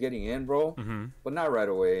Ortiz getting in, bro, but not right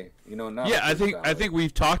away. I think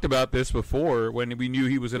we've talked about this before when we knew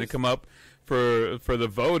he was going to come up for the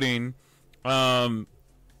voting.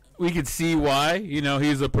 We could see why.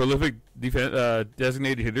 He's a prolific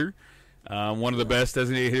designated hitter, one of the best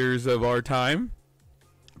designated hitters of our time.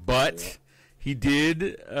 But he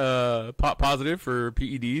did pop positive for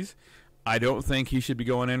PEDs. I don't think he should be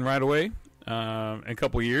going in right away. In a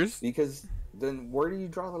couple years, because then where do you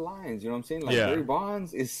draw the lines? You know what I'm saying? Like, Barry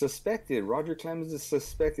Bonds is suspected, Roger Clemens is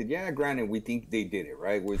suspected. Yeah, granted, we think they did it,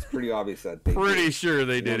 right? Well, it's pretty obvious that they pretty did. sure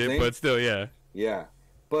they did it, but still, yeah.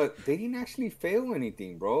 But they didn't actually fail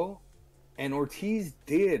anything, bro. And Ortiz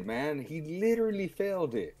did, man. He literally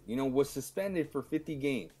failed it. Was suspended for 50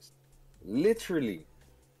 games, literally.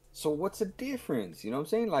 So what's the difference? You know what I'm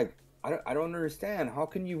saying? Like, I don't understand. How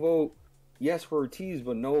can you vote yes for Ortiz,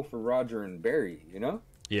 but no for Roger and Barry,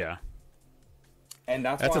 Yeah. And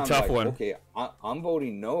that's a why I'm tough like, one. Okay, I'm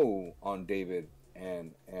voting no on David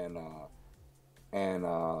and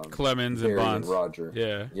Clemens Barry and Bonds. And Roger.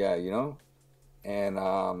 Yeah. And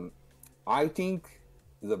I think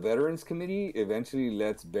the Veterans Committee eventually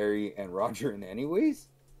lets Barry and Roger in anyways.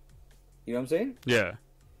 You know what I'm saying? Yeah.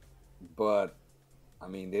 But, I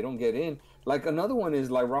mean, they don't get in. Like, another one is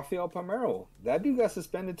like Rafael Palmeiro. That dude got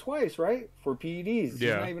suspended twice, right? For PEDs. He's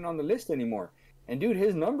not even on the list anymore. And, dude,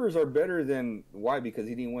 his numbers are better than... Why? Because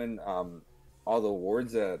he didn't win all the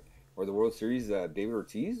awards or the World Series that David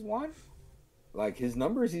Ortiz won? Like, his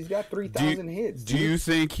numbers, he's got 3,000 hits. Do you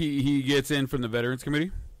think he gets in from the Veterans Committee?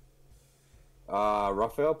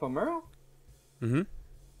 Rafael Palmeiro? Mm-hmm.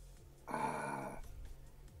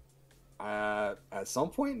 At some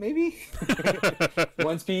point, maybe.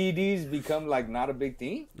 Once PEDs become like not a big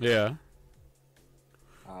thing. Yeah.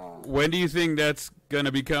 When do you think that's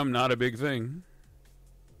gonna become not a big thing?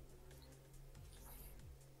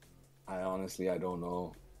 I don't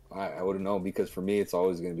know. I wouldn't know, because for me, it's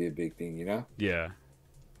always gonna be a big thing. Yeah.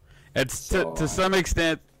 It's So, to some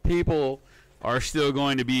extent, people are still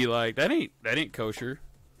going to be like, that ain't kosher,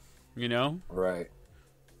 you know? right.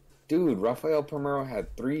 Dude, Rafael Palmeiro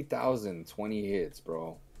had 3,020 hits,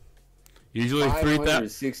 bro. Usually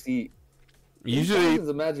 560. Usually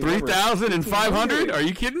 3,500. Are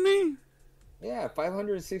you kidding me? Yeah,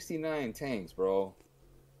 569 tanks, bro.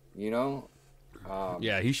 You know,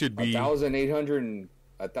 Yeah, he should be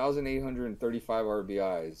 1,835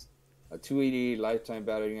 RBIs, a 288 lifetime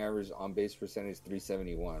batting average, on base percentage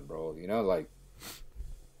 371, bro. You know, like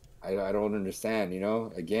I don't understand. You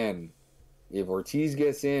know, again, if Ortiz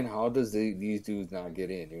gets in, how does these dudes not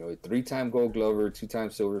get in? You know, 3-time Gold Glover,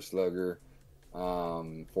 2-time Silver Slugger,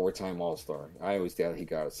 4-time All-Star. I always thought he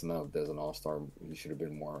got snubbed as an All-Star. He should have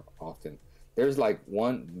been more often. There's like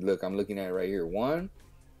one. Look, I'm looking at it right here. 1,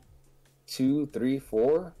 2, 3,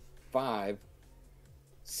 4, 5,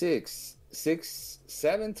 6,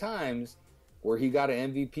 7 times where he got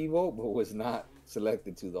an MVP vote but was not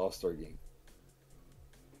selected to the All-Star game.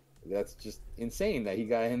 That's just insane that he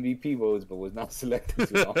got MVP votes but was not selected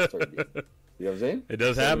to the All-Star game. You know what I'm saying? It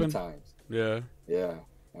does 7 happen. times. Yeah. Yeah.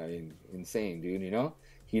 I mean, insane, dude. You know,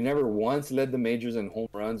 he never once led the majors in home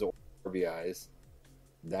runs or RBIs.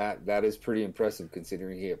 That is pretty impressive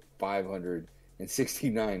considering he had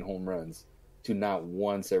 569 home runs to not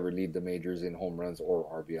once ever lead the majors in home runs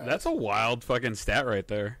or RBIs. That's a wild fucking stat right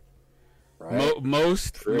there. Right?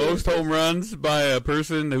 Most home runs by a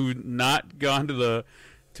person who not gone to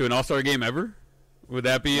an All-Star game ever. Would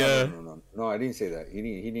that be No, I didn't say that. He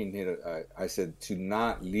didn't hit it. I said to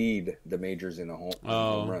not lead the majors in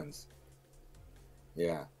home runs.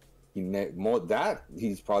 Yeah,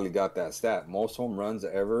 he's probably got that stat. Most home runs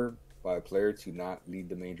ever by a player to not lead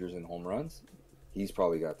the majors in home runs. He's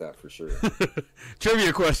probably got that for sure.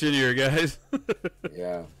 Trivia question here, guys.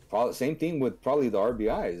 Yeah, probably same thing with probably the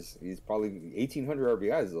RBIs. He's probably 1,800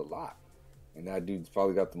 RBIs is a lot, and that dude's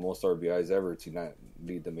probably got the most RBIs ever to not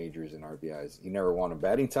lead the majors in RBIs. He never won a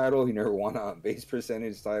batting title. He never won a base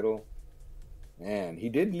percentage title. Man, he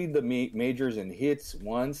did lead the majors in hits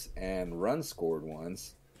once and runs scored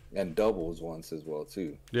once and doubles once as well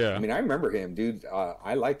too. Yeah, I mean, I remember him, dude.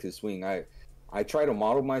 I liked his swing. I tried to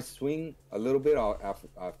model my swing a little bit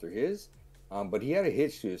after his, but he had a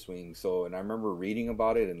hitch to his swing. So, and I remember reading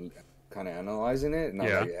about it and kind of analyzing it, and I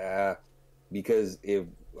was like, yeah, because if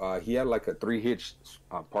he had like a 3-hitch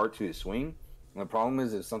part to his swing. And the problem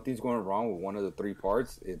is if something's going wrong with one of the 3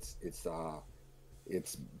 parts, it's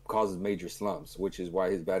causes major slumps, which is why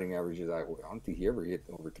his batting average is I don't think he ever hit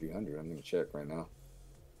over 300. I'm gonna check right now.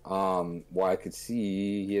 Well, I could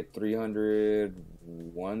see he hit 300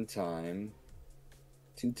 1 time,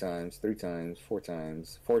 2 times, 3 times, 4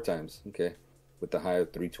 times, 4 times. Okay, with the high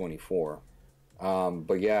of 324.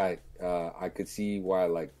 But yeah, I could see why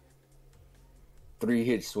like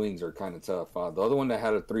 3-hit swings are kind of tough. The other one that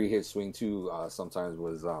had a 3-hit swing too sometimes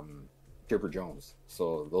was Chipper Jones.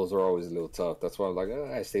 So those are always a little tough. That's why I was like,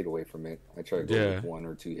 I stayed away from it. I tried to go with 1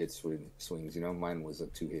 or 2 hit swings. You know, mine was a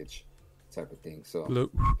 2-hitch type of thing.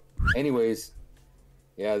 So, anyways,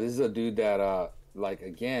 yeah, this is a dude that like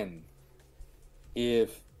again,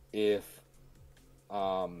 if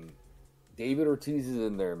David Ortiz is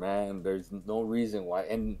in there, man, there's no reason why.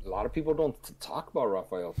 And a lot of people don't talk about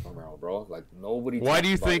Rafael Palmeiro, bro. Like nobody. Why do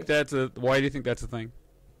you think that's a thing?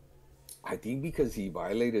 I think because he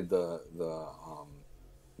violated the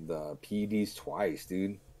PEDs twice,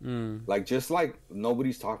 dude. Like just like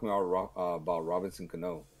nobody's talking about Robinson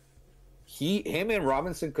Cano. Him and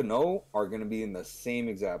Robinson Cano are gonna be in the same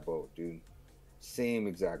exact boat, dude. Same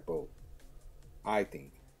exact boat. I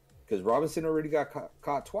think because Robinson already got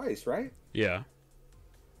caught twice, right? Yeah.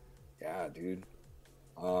 Yeah, dude.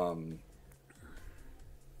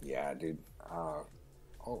 Yeah, dude. Oh,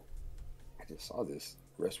 I just saw this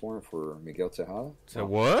arrest warrant for Miguel Tejada. So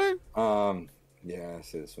what? Yeah, it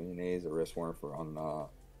says swinging A's arrest warrant for on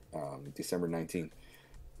December 19th.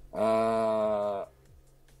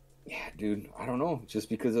 Yeah, dude. I don't know. Just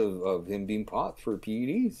because of him being popped for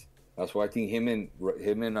PEDs. That's why I think him and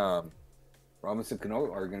Robinson Cano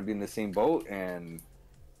are going to be in the same boat, and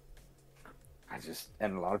a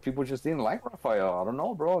lot of people just didn't like Rafael. I don't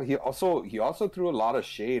know, bro. He also threw a lot of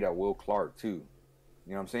shade at Will Clark too.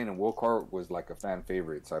 You know what I'm saying? And Will Clark was like a fan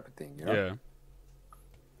favorite type of thing. You know? Yeah.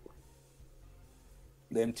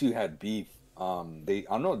 Them two had beef. I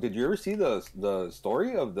don't know. Did you ever see the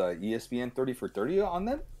story of the ESPN 30 for 30 on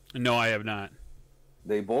them? No, I have not.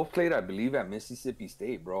 They both played, I believe, at Mississippi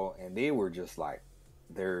State, bro, and they were just like,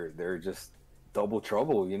 they're just double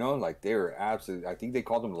trouble, you know? Like they were absolutely. I think they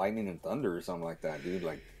called them lightning and thunder or something like that, dude.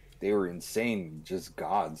 Like they were insane, just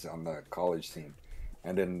gods on the college team.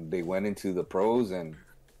 And then they went into the pros, and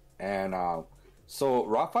And so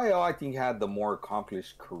Rafael, I think, had the more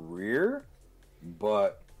accomplished career,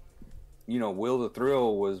 but Will the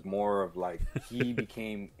Thrill was more of like he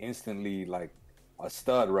became instantly like a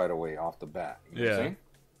stud right away off the bat. You know what I'm saying?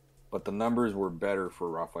 But the numbers were better for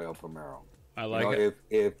Rafael Palmeiro. I like it.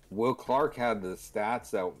 If Will Clark had the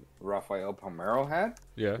stats that Rafael Palmeiro had,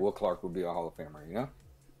 Will Clark would be a Hall of Famer,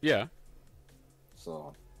 Yeah.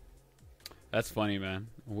 So. That's funny, man.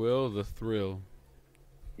 Will the Thrill.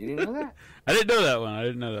 You didn't know that? I didn't know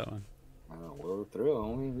that one. Will the Thrill,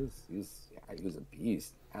 homie. He was a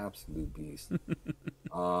beast. Absolute beast.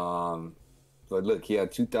 But look, he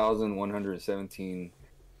had 2,117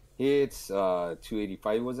 hits,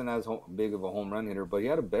 285. He wasn't as big of a home run hitter, but he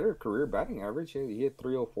had a better career batting average. He hit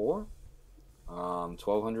 304,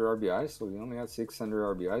 1,200 RBIs, so he only had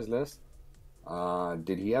 600 RBIs less.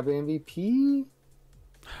 Did he have an MVP?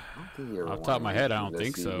 I don't think he ever Off the top of my head, I don't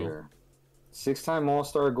think so. Here. 6-time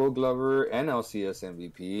All-Star, Gold Glover, and LCS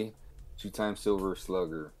MVP, 2-time Silver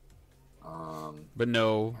Slugger. But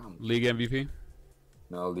no league MVP?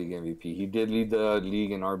 No league MVP. He did lead the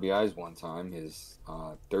league in RBIs one time, his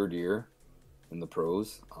third year in the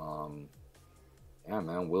pros. Yeah,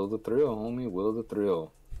 man, Will the Thrill, homie, Will the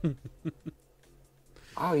Thrill.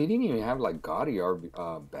 Wow, he didn't even have like gaudy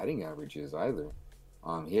batting averages either.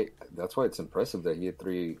 That's why it's impressive that he had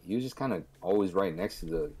three. He was just kind of always right next to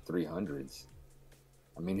the 300s.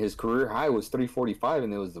 I mean, his career high was 345,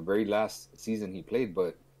 and it was the very last season he played,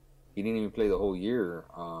 but he didn't even play the whole year.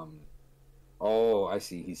 Oh, I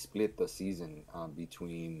see. He split the season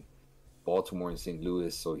between Baltimore and St.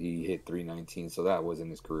 Louis, so he hit 319. So that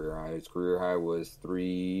wasn't his career high. His career high was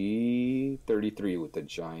 333 with the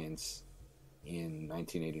Giants in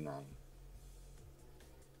 1989.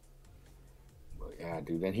 But yeah,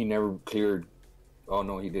 dude. Then he never cleared. Oh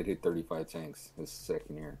no, he did hit 35 tanks his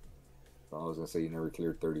second year. So I was gonna say he never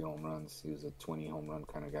cleared 30 home runs. He was a 20 home run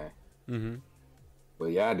kind of guy. Mm-hmm.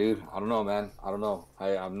 But yeah, dude, I don't know, man. I don't know.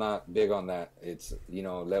 I'm not big on that. It's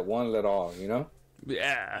let one, let all.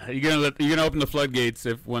 Yeah, you're gonna open the floodgates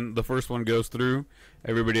when the first one goes through.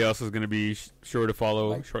 Everybody else is gonna be sure to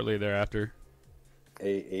follow shortly thereafter.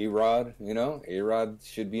 A-Rod, A-Rod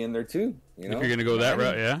should be in there too. If you're gonna go that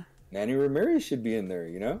route, yeah. Manny Ramirez should be in there.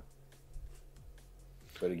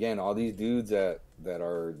 But again, all these dudes that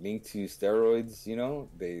are linked to steroids,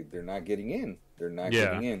 they're not getting in. They're not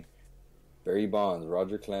getting in. Barry Bonds,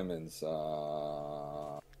 Roger Clemens,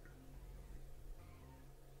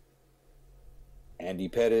 Andy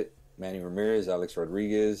Pettit, Manny Ramirez, Alex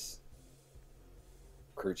Rodriguez,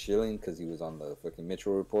 Kurt Schilling, because he was on the fucking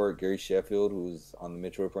Mitchell Report, Gary Sheffield, who was on the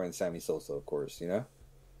Mitchell Report, and Sammy Sosa, of course,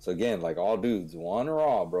 So again, like all dudes, one or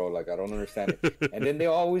all, bro. Like I don't understand it. And then they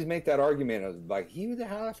always make that argument of like he was a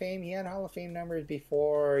Hall of Fame. He had Hall of Fame numbers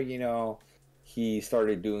before, he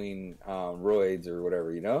started doing roids or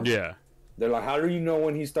whatever, Yeah. They're like, how do you know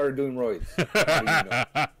when he started doing roids? How do you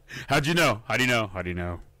know? How'd you know? How do you know?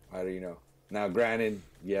 How do you know? Now, granted,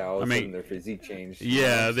 all of a sudden their physique changed.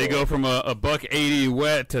 Yeah, they go from a $180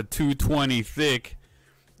 wet to 220 thick.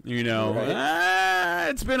 Right?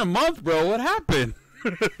 It's been a month, bro. What happened?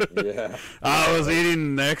 Yeah. I was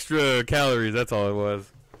eating extra calories. That's all it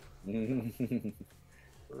was. For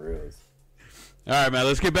real. All right, man.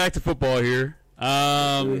 Let's get back to football here.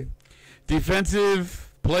 Defensive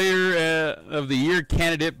player of the year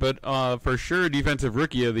candidate, but for sure defensive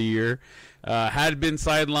rookie of the year, had been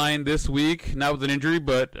sidelined this week, not with an injury,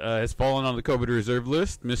 but has fallen on the COVID reserve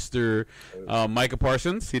list. Mr. Micah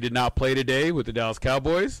Parsons. He did not play today with the Dallas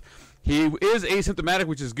Cowboys. He is asymptomatic,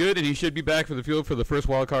 which is good, and he should be back for the field for the first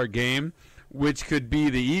wildcard game, which could be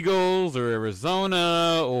the Eagles or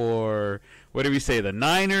Arizona or what do we say, the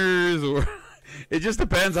Niners, or it just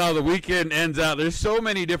depends how the weekend ends out. There's so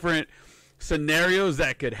many different scenarios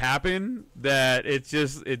that could happen that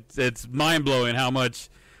it's mind blowing how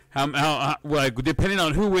like depending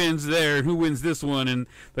on who wins there, who wins this one, and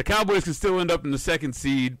the Cowboys could still end up in the second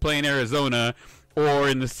seed playing Arizona, or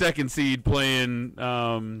in the second seed playing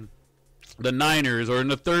the Niners, or in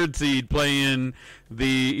the third seed playing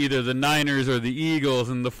either the Niners or the Eagles,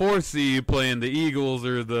 and the fourth seed playing the Eagles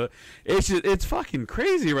or it's fucking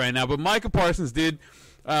crazy right now. But Micah Parsons did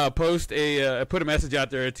put a message out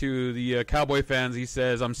there to the Cowboy fans. He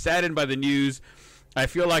says, "I'm saddened by the news. I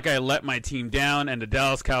feel like I let my team down and the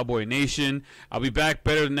Dallas Cowboy Nation. I'll be back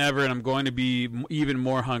better than ever, and I'm going to be even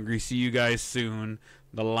more hungry. See you guys soon."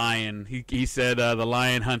 The Lion. He said the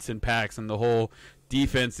Lion hunts in packs, and the whole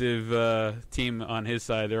defensive team on his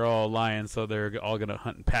side, they're all Lions, so they're all going to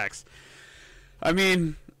hunt in packs. I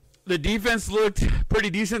mean, The defense looked pretty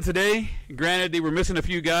decent today. Granted, they were missing a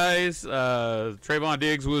few guys. Trayvon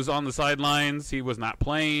Diggs was on the sidelines. He was not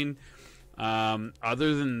playing.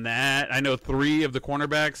 Other than that, I know 3 of the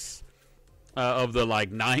cornerbacks, of the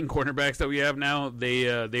 9 cornerbacks that we have now,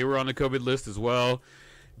 they were on the COVID list as well.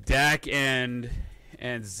 Dak and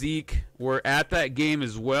Zeke were at that game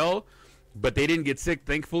as well, but they didn't get sick,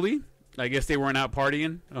 thankfully. I guess they weren't out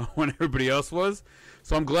partying when everybody else was.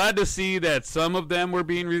 So I'm glad to see that some of them were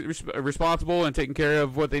being responsible and taking care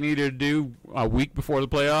of what they needed to do a week before the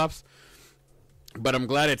playoffs. But I'm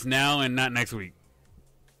glad it's now and not next week.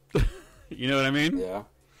 You know what I mean? Yeah.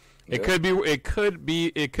 It could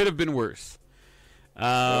have been worse.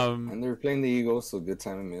 And they were playing the Eagles, so good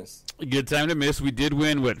time to miss. Good time to miss. We did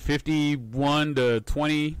win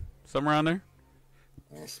 51-20, somewhere around there.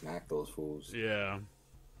 Man, smack those fools. Yeah.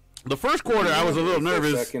 The first quarter, I was a little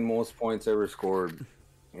nervous. The second most points ever scored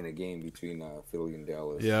in a game between Philly and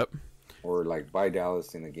Dallas. Yep. Or by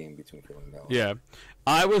Dallas in a game between Philly and Dallas. Yeah.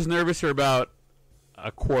 I was nervous for about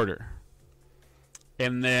a quarter.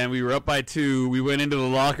 And then we were up by 2. We went into the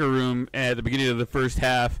locker room at the beginning of the first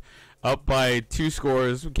half, up by 2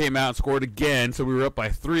 scores. We came out and scored again, so we were up by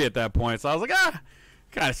 3 at that point. So I was like,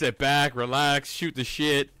 kind of sit back, relax, shoot the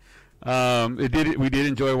shit. We did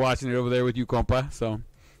enjoy watching it over there with you, Compa. So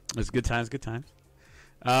it's good times, good times.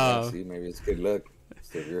 See, maybe it's good luck. It's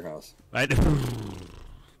still your house.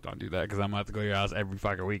 Don't do that because I'm going to have to go to your house every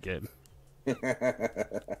fucking weekend.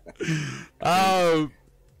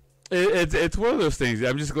 It's one of those things.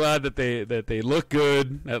 I'm just glad that they look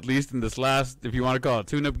good, at least in this last, if you want to call it,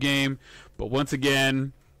 tune-up game. But once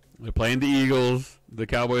again, they're playing the Eagles. The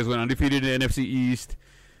Cowboys went undefeated in the NFC East.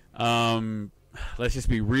 Let's just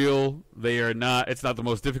be real. They are not. It's not the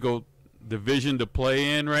most difficult division to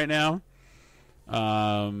play in right now.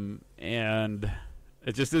 And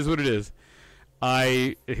it just is what it is.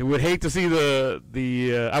 I would hate to see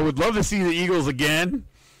I would love to see the Eagles again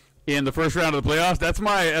in the first round of the playoffs.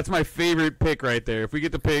 That's my favorite pick right there. If we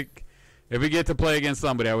get to play against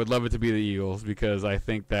somebody, I would love it to be the Eagles because I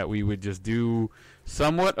think that we would just do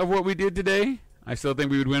somewhat of what we did today. I still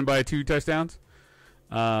think we would win by 2 touchdowns.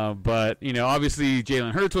 But, obviously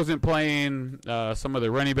Jalen Hurts wasn't playing. Some of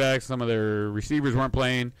their running backs, some of their receivers weren't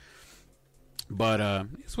playing. But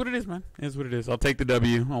it's what it is, man. It's what it is. I'll take the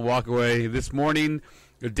W. I'll walk away. This morning,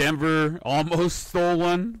 Denver almost stole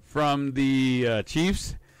one from the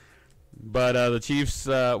Chiefs. But the Chiefs,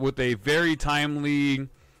 with a very timely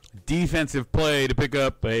defensive play to pick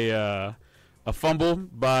up a fumble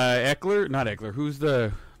by Eckler. Not Eckler. Who's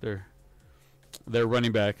their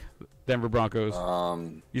running back? Denver Broncos.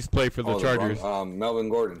 Used to play for the Chargers. Melvin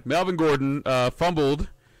Gordon. Melvin Gordon fumbled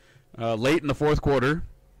late in the fourth quarter.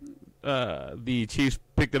 The Chiefs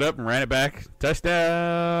picked it up and ran it back.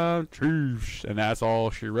 Touchdown, Chiefs. And that's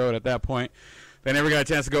all she wrote at that point. They never got a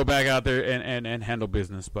chance to go back out there and handle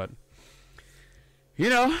business. But,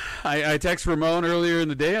 I text Ramon earlier in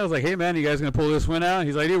the day. I was like, hey, man, you guys going to pull this win out?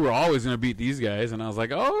 He's like, dude, we're always going to beat these guys. And I was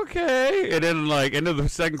like, oh, okay. And then, end of the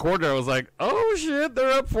second quarter, I was like, oh, shit,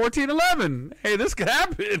 they're up 14-11. Hey, this could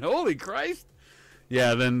happen. Holy Christ.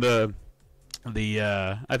 Yeah, then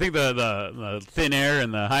I think the thin air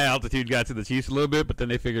and the high altitude got to the Chiefs a little bit, but then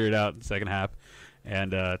they figured it out in the second half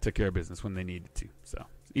and took care of business when they needed to. So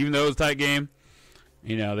even though it was a tight game,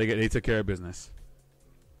 they took care of business.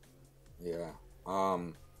 Yeah.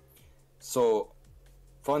 So,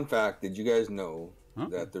 fun fact: did you guys know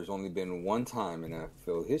that there's only been one time in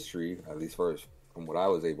NFL history, at least from what I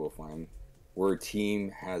was able to find, where a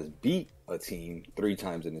team has beat a team 3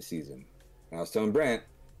 times in a season? And I was telling Brent.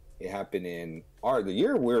 It happened in the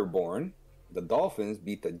year we were born. The Dolphins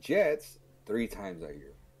beat the Jets 3 times that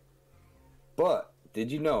year. But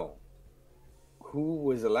did you know who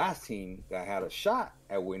was the last team that had a shot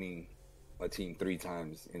at winning a team 3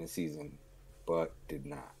 times in a season, but did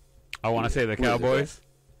not? I want to say the Cowboys.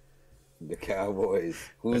 The Cowboys.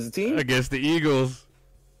 Who was the team? Against the Eagles.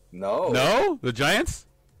 No, the Giants.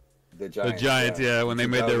 The Giants. Yeah, when they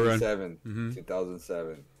made their run.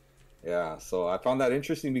 2007. Yeah, so I found that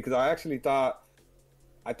interesting because I actually thought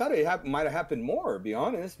it might have happened more, to be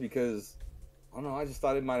honest, because I don't know, I just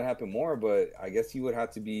thought it might have happened more, but I guess you would have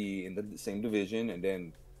to be in the same division and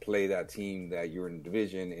then play that team that you're in the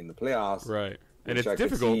division in the playoffs. Right. And it's difficult.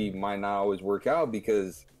 difficult. See might not always work out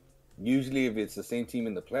because usually if it's the same team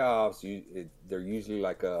in the playoffs, they're usually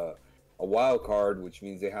like a wild card, which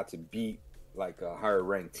means they have to beat like a higher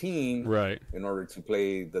ranked team, right, in order to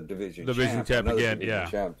play the division champ again, yeah.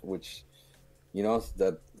 Champ, which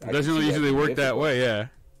that doesn't usually work that way, yeah.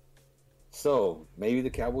 So maybe the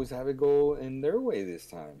Cowboys have it go in their way this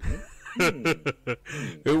time.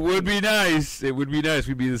 It would be nice. It would be nice.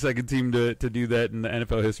 We'd be the second team to do that in the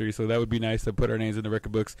NFL history, so that would be nice to put our names in the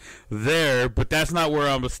record books there. But that's not where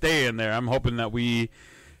I'm staying there. I'm hoping that we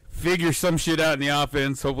figure some shit out in the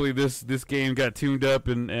offense. Hopefully this game got tuned up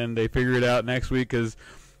and they figure it out next week, because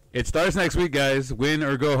it starts next week, guys. Win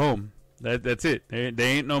or go home. That's it. They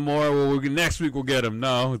ain't no more. Well, next week we'll get them.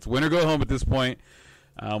 No, it's win or go home at this point.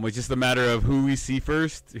 It's just a matter of who we see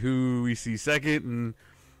first, who we see second,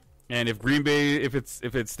 and if Green Bay, if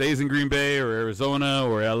it stays in Green Bay or Arizona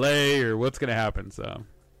or LA or what's gonna happen. So,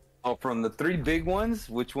 from the three big ones,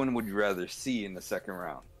 which one would you rather see in the second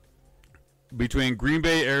round? Between Green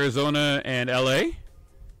Bay, Arizona, and LA,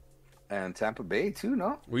 and Tampa Bay too.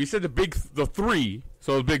 No. Well, you said the three,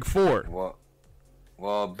 so the big four.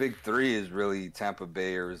 Well, big three is really Tampa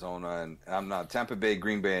Bay, Arizona, and I'm not Tampa Bay,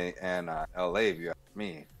 Green Bay, and LA. If you ask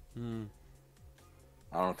me,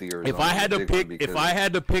 I don't think Arizona. If I had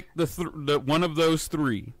to pick the one of those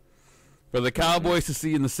three for the Cowboys to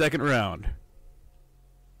see in the second round,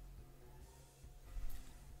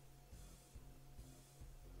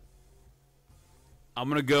 I'm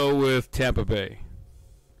gonna go with Tampa Bay.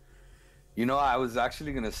 You know, I was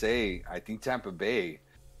actually gonna say I think Tampa Bay.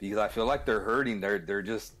 Because I feel like they're hurting. They're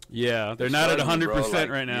just they're not at 100%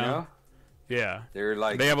 right now. You know? Yeah, they're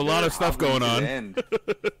like they have a lot of stuff going on.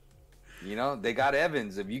 You know, they got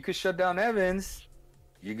Evans. If you could shut down Evans,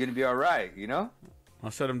 you're gonna be all right. You know, I'll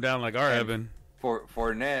shut him down like our Evan. For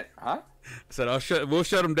Fournette, huh? I said we'll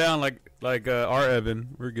shut him down like our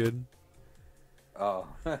Evan. We're good. Oh,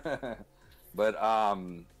 but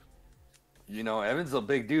you know, Evans a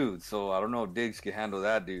big dude, so I don't know if Diggs can handle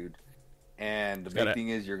that dude. And the big thing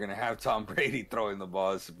is you're going to have Tom Brady throwing the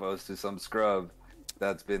ball as opposed to some scrub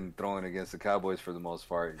that's been throwing against the Cowboys for the most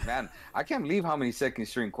part. Man, I can't believe how many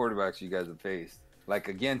second-string quarterbacks you guys have faced. Like,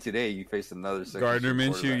 again, today you faced another second-string Gardner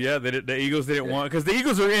Minshew, yeah. The Eagles didn't want – because the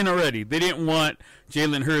Eagles are in already. They didn't want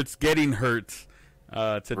Jalen Hurts getting hurt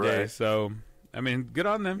today. Right. So, I mean, good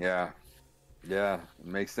on them. Yeah. Yeah, it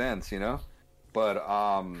makes sense, you know. But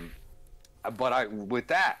with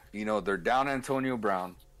that, you know, they're down Antonio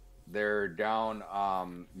Brown. They're down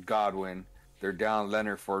Godwin. They're down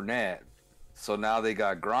Leonard Fournette. So now they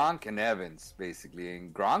got Gronk and Evans, basically.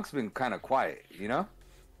 And Gronk's been kind of quiet, you know,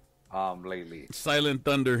 lately. Silent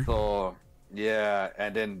thunder. So, yeah.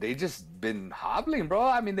 And then they just been hobbling, bro.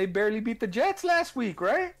 I mean, they barely beat the Jets last week,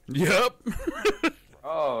 right? Yep.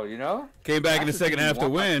 Oh, you know? Came back in the second half to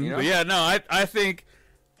win. You know? But, yeah, no, I think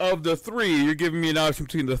of the three, you're giving me an option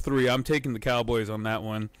between the three. I'm taking the Cowboys on that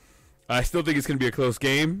one. I still think it's going to be a close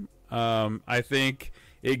game. I think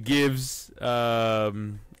it gives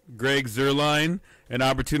Greg Zuerlein an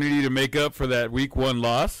opportunity to make up for that Week 1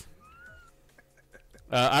 loss.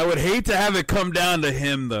 I would hate to have it come down to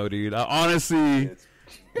him, though, dude. I honestly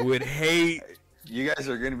would hate. You guys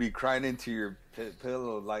are going to be crying into your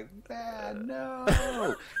pillow like, man,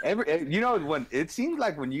 no. You know, when it seems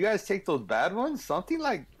like when you guys take those bad ones, something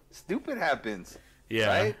like stupid happens. Yeah,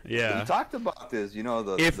 right? Yeah. We talked about this, you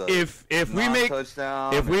know, if we make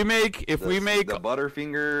touchdown, if we make the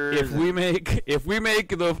Butterfingers, if we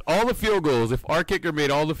make all the field goals, if our kicker made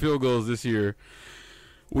all the field goals this year,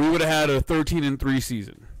 we would have had a 13-3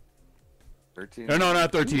 season. 13. No,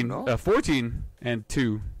 not 13.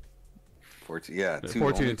 14-2. 14, yeah,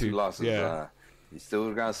 14-2 losses. Yeah. He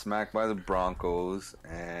still got smacked by the Broncos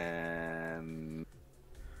and.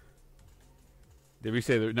 Did we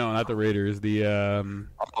say no? Not the Raiders. The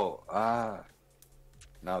no,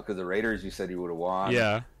 because the Raiders, you said you would have won.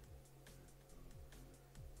 Yeah.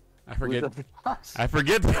 I forget.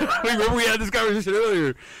 Remember we had this conversation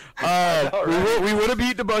earlier. We would have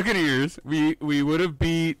beat the Buccaneers. We would have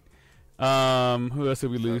beat. Who else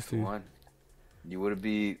did we lose to? One. You would have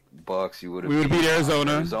beat Bucks. We would have beat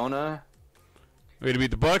Arizona. We would have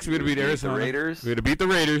beat the Bucks. We would have beat Arizona. The Raiders. We would have beat the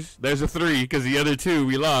Raiders. There's a 3 because the other 2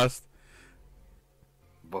 we lost.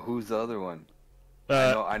 But who's the other one?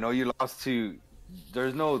 I know you lost to.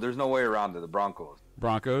 There's no way around it. The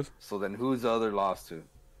Broncos. So then, who's the other loss to?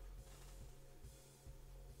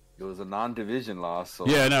 It was a non-division loss. So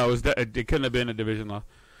yeah, no, it couldn't have been a division loss.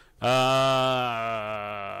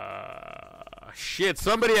 Shit!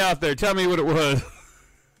 Somebody out there, tell me what it was.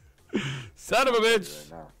 Son of a bitch!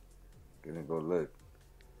 Right now. Gonna go look.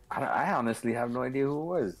 I honestly have no idea who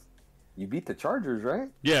it was. You beat the Chargers, right?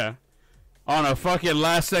 Yeah. On a fucking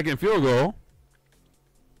last-second field goal.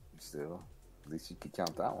 Still, at least you could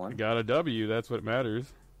count that one. Got a W. That's what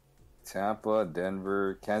matters. Tampa,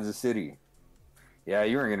 Denver, Kansas City. Yeah,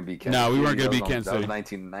 you weren't going to beat Kansas City. No, we weren't going to beat Kansas City. That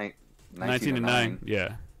was 19-9. 19-9,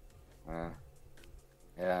 yeah.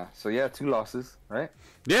 Yeah. So yeah, 2 losses, right?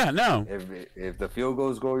 Yeah, no. If the field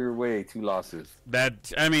goals go your way, 2 losses.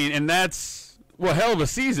 And that's hell of a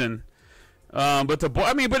season. But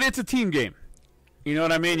it's a team game. You know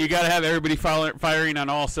what I mean? You got to have everybody firing on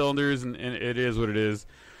all cylinders, and it is what it is.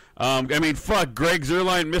 Fuck, Greg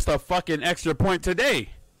Zuerlein missed a fucking extra point today.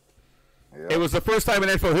 Yep. It was the first time in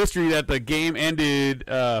NFL history that the game ended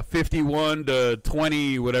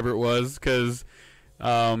 51-20, whatever it was, because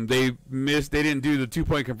they didn't do the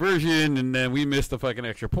 2-point conversion, and then we missed the fucking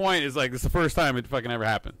extra point. It's like, it's the first time it fucking ever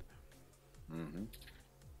happened. Mm-hmm.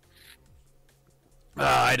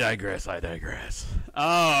 I digress.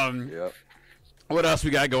 Yep. What else we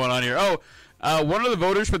got going on here? One of the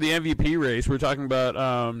voters for the MVP race, we're talking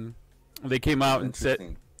about, they came out and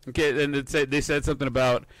said, they said something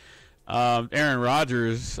about Aaron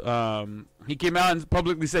Rodgers. He came out and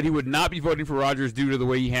publicly said he would not be voting for Rodgers due to the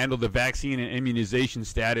way he handled the vaccine and immunization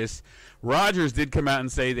status. Rodgers did come out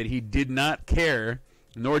and say that he did not care,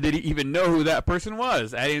 nor did he even know who that person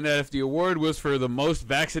was, adding that if the award was for the most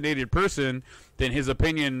vaccinated person, then his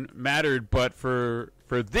opinion mattered. But for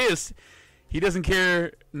this, he doesn't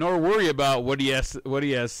care nor worry about what he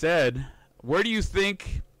has said. Where do you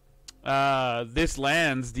think this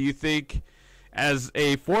lands? Do you think, as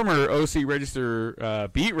a former OC Register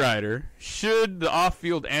beat writer, should the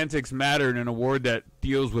off-field antics matter in an award that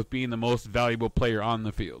deals with being the most valuable player on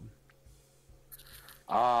the field?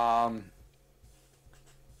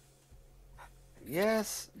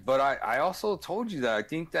 Yes, but I also told you that I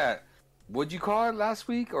think that, what'd you call it last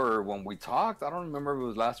week or when we talked? I don't remember if it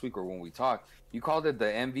was last week or when we talked. You called it the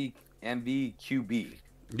MVQB.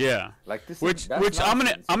 Yeah, like this. Which I'm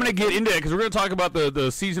gonna get into it because we're gonna talk about the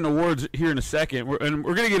season awards here in a second, and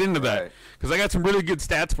we're gonna get into that because I got some really good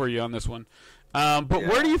stats for you on this one.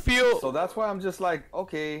 Where do you feel? So that's why I'm just like,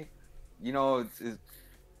 okay,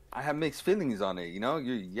 I have mixed feelings on it.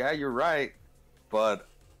 You're right, but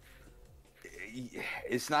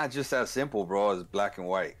it's not just as simple, bro, as black and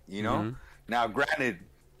white. Mm-hmm. Now, granted,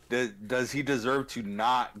 does he deserve to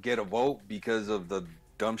not get a vote because of the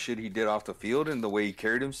dumb shit he did off the field and the way he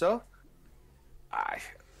carried himself? I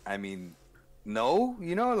mean, no.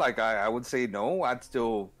 I would say no. I'd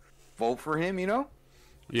still vote for him.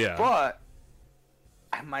 Yeah. But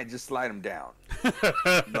I might just slide him down. Does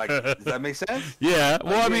that make sense? Yeah.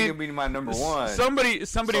 Well, he'll be my number one. Somebody.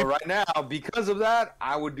 So right now, because of that,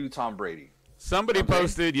 I would do Tom Brady. Somebody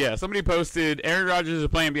posted Aaron Rodgers is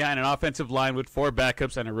playing behind an offensive line with 4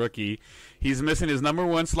 backups and a rookie. He's missing his number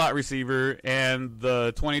 1 slot receiver and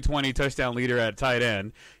the 2020 touchdown leader at tight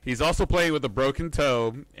end. He's also playing with a broken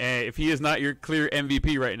toe. And if he is not your clear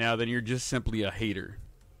MVP right now, then you're just simply a hater.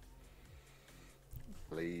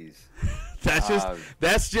 Please. That's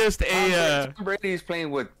just a Tom Brady's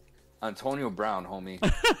playing with Antonio Brown, homie.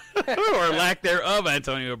 or lack thereof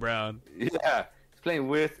Antonio Brown. Yeah. Playing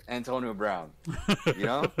with Antonio Brown,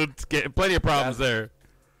 It's getting plenty of problems there.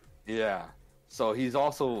 Yeah, so he's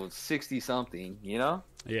also 60-something, Yeah,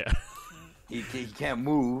 he can't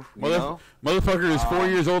move. Motherfucker is 4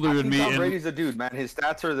 years older than me. Tom Brady's a dude, man. His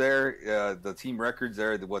stats are there. The team records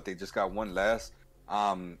there. What they just got one less.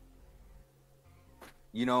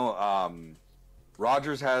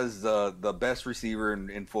 Rodgers has the best receiver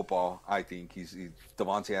in football. I think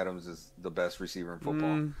Davante Adams is the best receiver in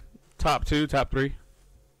football. Top 2, top 3.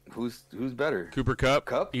 Who's better? Cooper Kupp.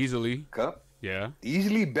 Kupp? Easily. Kupp? Yeah.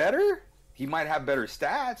 Easily better? He might have better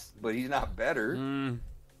stats, but he's not better.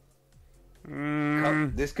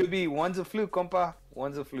 Kupp, this could be one's a fluke, compa.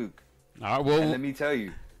 One's a fluke. All right, and let me tell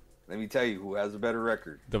you who has a better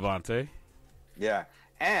record. Davante. Yeah.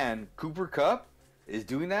 And Cooper Kupp is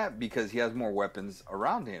doing that because he has more weapons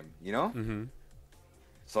around him, Mm-hmm.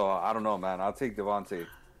 So I don't know, man. I'll take Davante.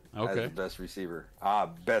 As the best receiver.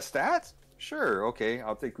 Best stats? Sure, okay.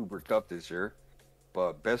 I'll take Cooper Kupp this year.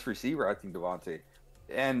 But best receiver, I think Davante.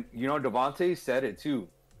 And, Davante said it too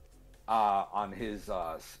on his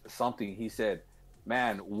something. He said,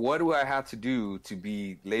 man, what do I have to do to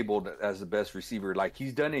be labeled as the best receiver? Like,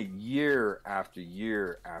 he's done it year after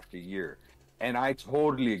year after year. And I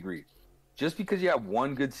totally agree. Just because you have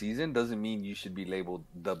one good season doesn't mean you should be labeled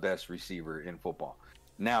the best receiver in football.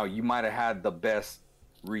 Now, you might have had the best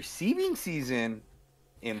receiving season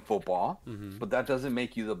in football, but that doesn't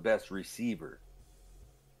make you the best receiver.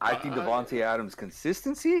 I think Davante Adams'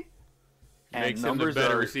 consistency and numbers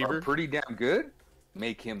that are pretty damn good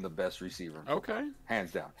make him the best receiver. Okay,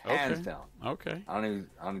 hands down. Okay. Hands down. Okay, I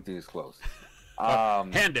don't think it's close.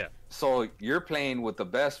 Hand down. So you're playing with the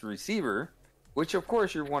best receiver, which of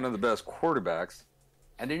course you're one of the best quarterbacks,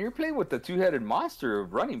 and then you're playing with the two-headed monster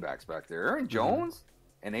of running backs back there, Aaron Jones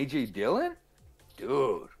and AJ Dillon.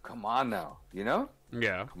 Dude, come on now,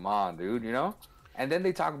 Yeah. Come on, dude, you know? And then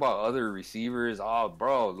they talk about other receivers. Oh,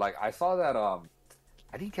 bro, like I saw that I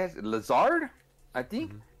didn't catch Lazard, I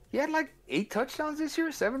think. He had like 8 touchdowns this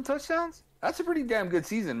year, 7 touchdowns. That's a pretty damn good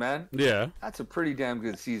season, man. Yeah. That's a pretty damn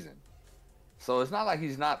good season. So it's not like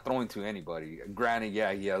he's not throwing to anybody. Granted,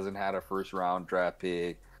 yeah, he hasn't had a first round draft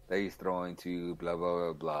pick that he's throwing to, blah, blah,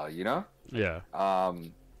 blah, blah, you know? Yeah.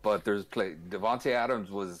 But there's Devontae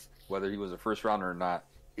Adams was, whether he was a first rounder or not,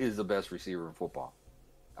 is the best receiver in football.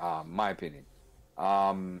 My opinion.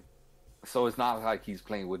 So it's not like he's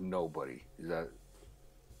playing with nobody.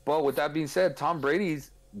 But with that being said, Tom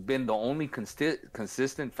Brady's been the only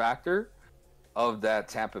consistent factor of that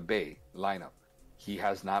Tampa Bay lineup. He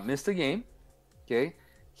has not missed a game. Okay,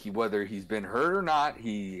 whether he's been hurt or not,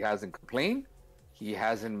 he hasn't complained. He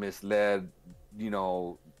hasn't misled,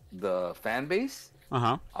 the fan base.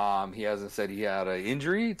 He hasn't said he had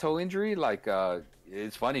a toe injury. Like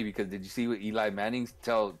it's funny because did you see what Eli Manning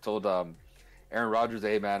told Aaron Rodgers?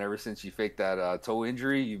 Hey man, ever since you faked that toe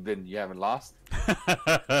injury, you haven't lost.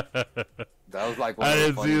 That was like one I of the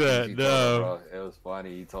didn't funny see that. things No, it was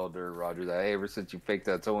funny. He told Aaron Rodgers that hey, ever since you faked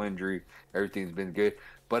that toe injury, everything's been good.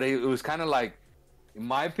 But it was kind of like, in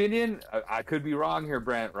my opinion, I could be wrong here,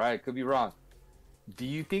 Brent. Right? Could be wrong. Do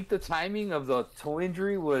you think the timing of the toe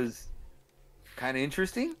injury was kind of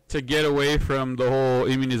interesting to get away from the whole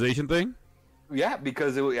immunization thing? Yeah,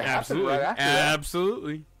 because it happened Absolutely. right after that.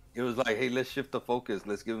 Absolutely. It was like, hey, let's shift the focus.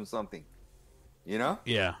 Let's give him something. You know?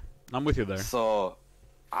 Yeah, I'm with you there. So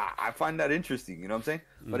I find that interesting. You know what I'm saying?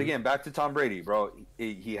 But again, back to Tom Brady, bro.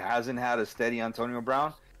 He hasn't had a steady Antonio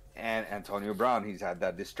Brown. And Antonio Brown, he's had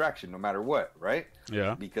that distraction no matter what, right?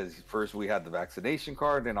 Yeah. Because first we had the vaccination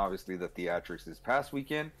card, and obviously the theatrics this past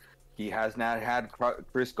weekend. He has not had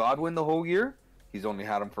Chris Godwin the whole year. He's only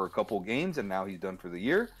had him for a couple games, and now he's done for the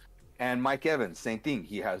year. And Mike Evans, same thing.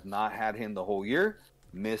 He has not had him the whole year.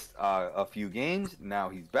 Missed a few games. Now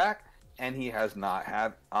he's back. And he has not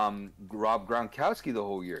had Rob Gronkowski the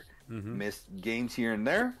whole year. Missed games here and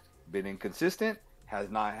there. Been inconsistent. Has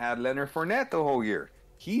not had Leonard Fournette the whole year.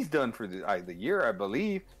 He's done for the year, I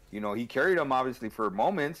believe. He carried them obviously for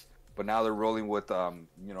moments, but now they're rolling with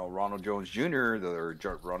Ronald Jones Jr. or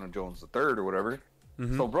Ronald Jones III or whatever.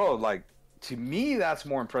 So, bro, like to me, that's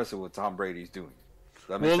more impressive what Tom Brady's doing. Does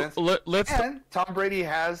that make sense? And Tom Brady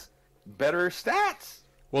has better stats.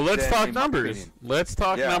 Well, let's talk numbers. Let's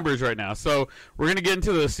talk numbers right now. So we're going to get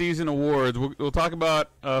into the season awards. We'll talk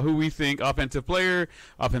about who we think offensive player,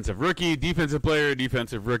 offensive rookie, defensive player,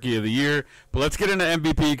 defensive rookie of the year. But let's get into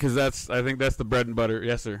MVP because I think that's the bread and butter.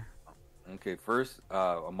 Yes, sir. Okay, first,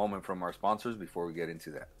 a moment from our sponsors before we get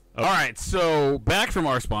into that. All right, so back from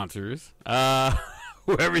our sponsors.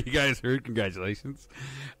 Whoever you guys heard, congratulations.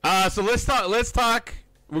 So let's talk.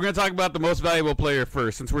 We're going to talk about the most valuable player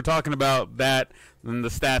first, since we're talking about that and the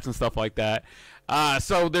stats and stuff like that.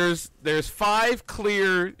 So there's 5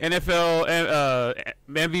 clear NFL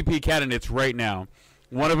MVP candidates right now.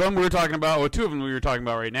 One of them we were talking about, or 2 of them we were talking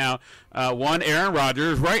about right now. One, Aaron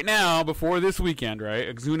Rodgers, right now before this weekend, right?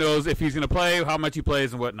 Because who knows if he's going to play, how much he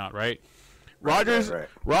plays, and whatnot, right? Rodgers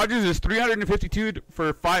is 352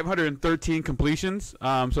 for 513 completions.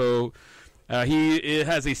 So he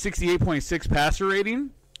has a 68.6 passer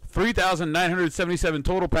rating. 3,977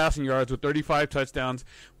 total passing yards with 35 touchdowns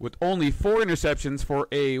with only 4 interceptions for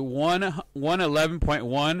a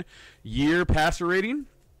 111.1 year passer rating.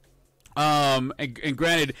 And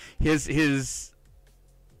granted, his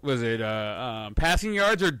passing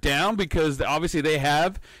yards are down because obviously they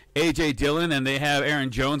have A.J. Dillon and they have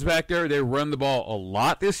Aaron Jones back there. They run the ball a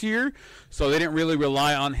lot this year, so they didn't really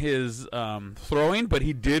rely on his throwing, but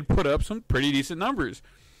he did put up some pretty decent numbers.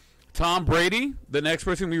 Tom Brady, the next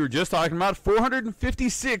person we were just talking about,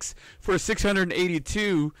 456 for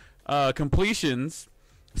 682 completions,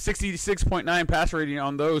 66.9 passer rating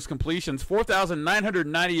on those completions,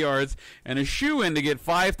 4,990 yards, and a shoe-in to get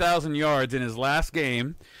 5,000 yards in his last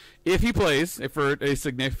game. If he plays for a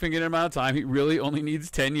significant amount of time, he really only needs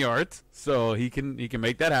 10 yards, so he can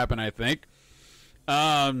make that happen, I think.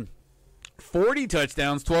 40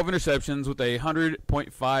 touchdowns, 12 interceptions with a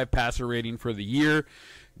 100.5 passer rating for the year.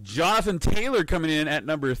 Jonathan Taylor coming in at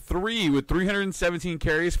number 3 with 317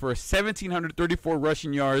 carries for 1,734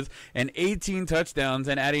 rushing yards and 18 touchdowns,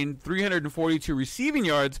 and adding 342 receiving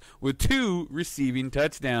yards with 2 receiving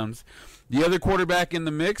touchdowns. The other quarterback in the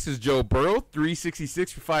mix is Joe Burrow,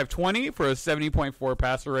 366 for 520 for a 70.4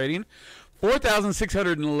 passer rating,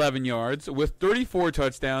 4,611 yards with 34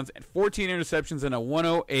 touchdowns and 14 interceptions and a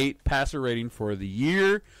 108 passer rating for the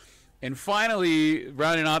year. And finally,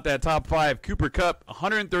 rounding out that top 5, Cooper Kupp,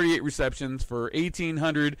 138 receptions for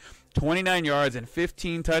 1,829 yards and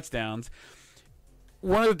 15 touchdowns.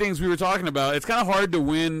 one of the things we were talking about, it's kind of hard to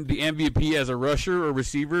win the MVP as a rusher or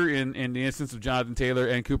receiver in the instance of Jonathan Taylor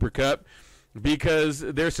and Cooper Kupp, because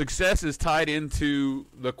their success is tied into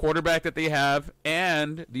the quarterback that they have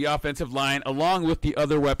and the offensive line, along with the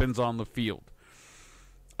other weapons on the field.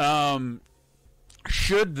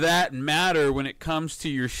 Should that matter when it comes to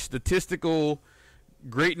your statistical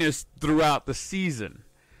greatness throughout the season?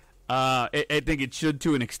 I think it should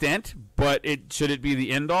to an extent, but should it be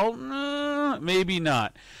the end all? Maybe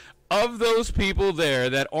not. Of those people there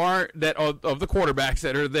of the quarterbacks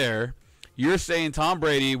that are there, you're saying Tom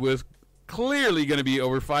Brady was clearly going to be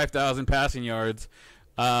over 5,000 passing yards.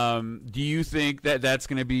 Do you think that that's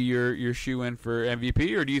going to be your shoe-in for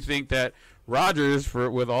MVP, or do you think that Rodgers,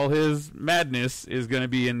 with all his madness, is going to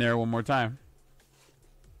be in there one more time?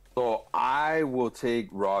 So I will take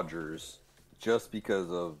Rodgers just because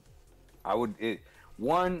of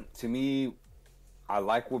to me, I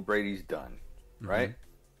like what Brady's done, right?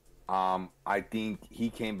 Mm-hmm. I think he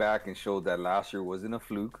came back and showed that last year wasn't a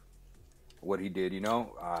fluke. What he did,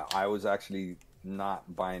 I was actually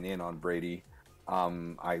not buying in on Brady.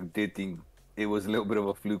 I did think it was a little bit of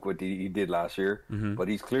a fluke what he did last year, but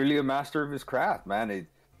he's clearly a master of his craft, man.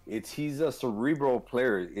 He's a cerebral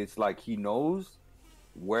player. It's like he knows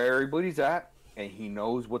where everybody's at, and he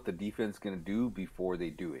knows what the defense is going to do before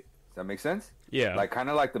they do it. Does that make sense? Yeah. Like kind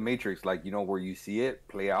of like the Matrix, like, where you see it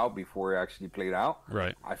play out before it actually played out.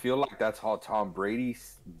 Right. I feel like that's how Tom Brady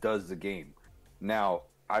does the game. Now,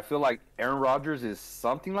 I feel like Aaron Rodgers is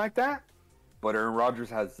something like that, but Aaron Rodgers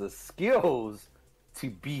has the skills to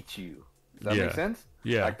beat you. Does that make sense?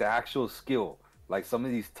 Yeah. Like the actual skill. Like some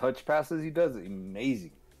of these touch passes he does,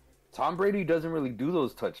 amazing. Tom Brady doesn't really do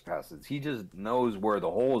those touch passes. He just knows where the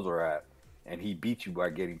holes are at, and he beats you by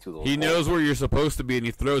getting to those holes. Knows where you're supposed to be, and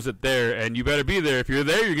he throws it there, and you better be there. If you're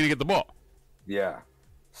there, you're going to get the ball. Yeah.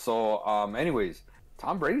 So, anyways,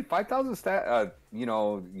 Tom Brady, 5,000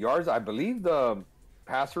 yards. I believe the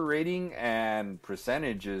passer rating and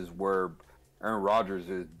percentages where Aaron Rodgers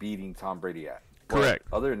is beating Tom Brady at. Correct.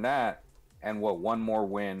 But other than that, and one more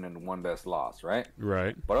win and one less loss, right?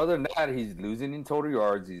 Right. But other than that, he's losing in total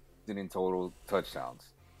yards. He's losing in total touchdowns.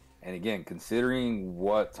 And again, considering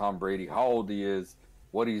what Tom Brady, how old he is,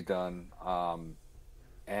 what he's done,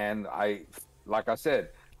 and like I said,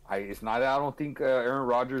 it's not that I don't think Aaron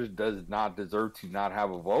Rodgers does not deserve to not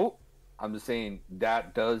have a vote. I'm just saying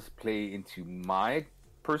that does play into my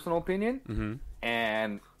personal opinion,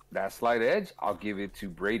 and that slight edge, I'll give it to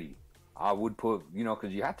Brady. I would put,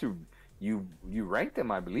 because you have to, you rank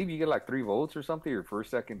them. I believe you get like 3 votes or something, or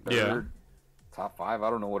first, second, third, top 5. I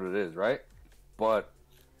don't know what it is, right? But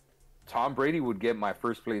Tom Brady would get my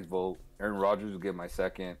first place vote. Aaron Rodgers would get my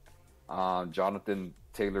second. Jonathan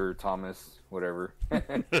Taylor Thomas, whatever,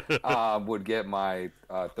 would get my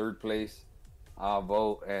third place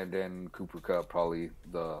vote, and then Cooper Kupp probably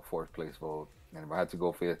the 4th place vote. And if I had to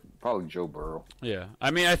go 5th, probably Joe Burrow. Yeah,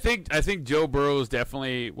 I mean, I think Joe Burrow is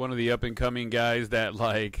definitely one of the up and coming guys that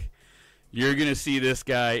you're gonna see this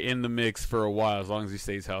guy in the mix for a while as long as he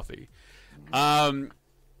stays healthy.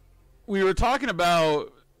 We were talking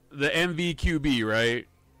about the MVQB, right?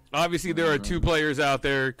 Obviously, there are 2 players out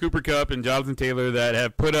there, Cooper Kupp and Jonathan Taylor, that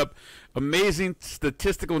have put up amazing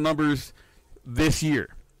statistical numbers this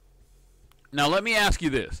year. Now, let me ask you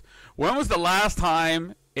this. When was the last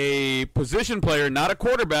time a position player, not a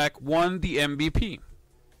quarterback, won the MVP?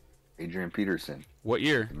 Adrian Peterson. What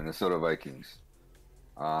year? The Minnesota Vikings.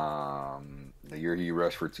 The year he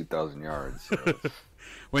rushed for 2,000 yards.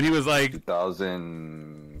 When he was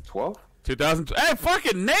 2012? 2000. I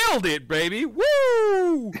fucking nailed it, baby.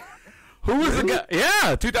 Woo! Who was the guy?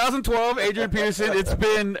 Yeah, 2012, Adrian Peterson. It's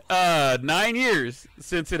been 9 years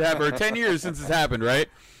since it happened, or 10 years since it's happened, right?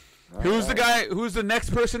 Who's the guy? Who's the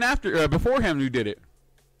next person after, before him who did it?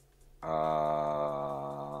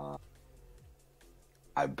 I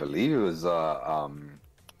believe it was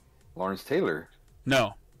Lawrence Taylor.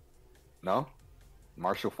 No.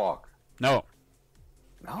 Marshall Faulk. No.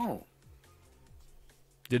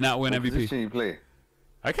 Did not win what MVP. Position you play?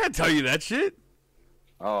 I can't tell you that shit.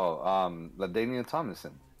 LaDainian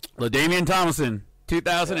Tomlinson. LaDainian Tomlinson,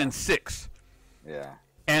 2006. Yeah.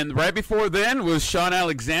 And right before then was Sean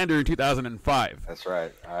Alexander in 2005. That's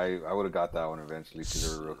right. I would have got that one eventually because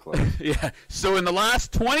they were real close. Yeah. So in the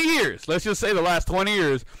last 20 years, let's just say the last 20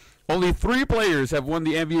 years, only 3 players have won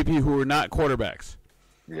the MVP who were not quarterbacks.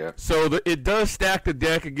 Yeah. So it does stack the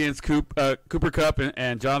deck against Cooper Kupp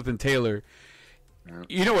and Jonathan Taylor. Yeah.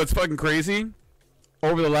 You know what's fucking crazy?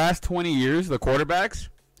 Over the last 20 years, the quarterbacks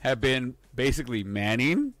have been basically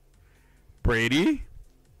Manning, Brady,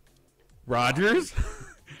 Rodgers,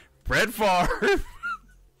 Brett Favre,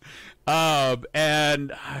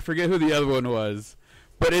 And I forget who the other one was.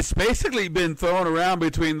 But it's basically been thrown around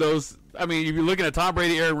between those. I mean, if you're looking at Tom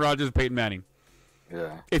Brady, Aaron Rodgers, Peyton Manning.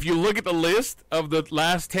 Yeah. If you look at the list of the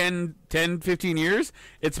last 10, 15 years,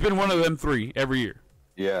 it's been one of them three every year.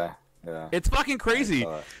 Yeah. Yeah. It's fucking crazy.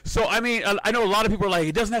 So, I mean, I know a lot of people are like,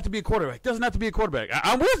 it doesn't have to be a quarterback. It doesn't have to be a quarterback.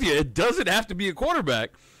 I'm with you. It doesn't have to be a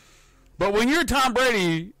quarterback. But when you're Tom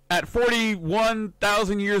Brady at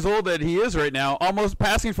 41,000 years old that he is right now, almost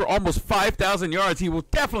passing for almost 5,000 yards, he will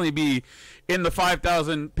definitely be in the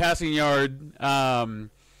 5,000 passing yard. He'll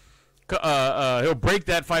break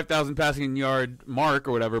that 5,000 passing yard mark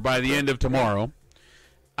or whatever by the end of tomorrow.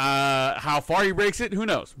 How far he breaks it, who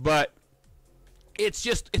knows? But it's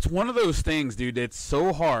one of those things, dude. It's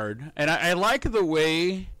so hard, and I like the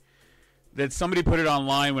way that somebody put it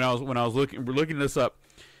online when I was looking this up.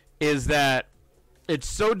 Is that it's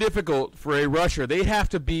so difficult for a rusher? They'd have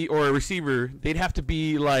to be, or a receiver. They'd have to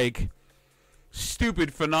be like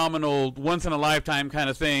stupid, phenomenal, once in a lifetime kind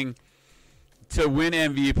of thing to win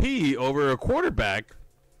MVP over a quarterback.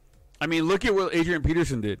 I mean, look at what Adrian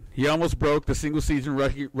Peterson did. He almost broke the single season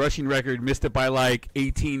rushing record, missed it by like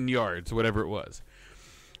 18 yards, whatever it was.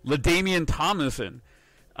 LaDainian Tomlinson,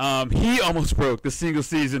 he almost broke the single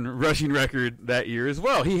season rushing record that year as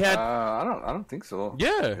well. He had I don't think so.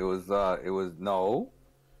 Yeah. It was no.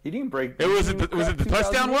 He didn't break. Was it the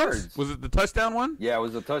touchdown one? Was it the touchdown one? Yeah, it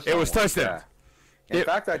was a touchdown. It was touchdown. Yeah. In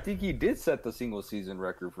fact, I think he did set the single season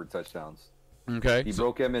record for touchdowns. Okay. He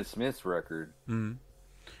broke Emmitt Smith's record. Mm-hmm.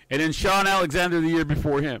 And then Sean Alexander the year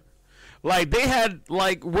before him. Like, they had,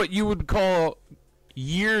 like, what you would call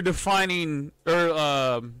year-defining,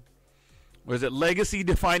 or, was it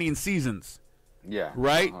legacy-defining seasons? Yeah.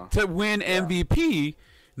 Right? To win MVP,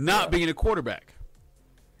 not being a quarterback.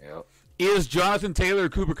 Yep. Is Jonathan Taylor or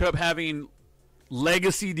Cooper Kupp having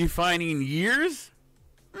legacy-defining years?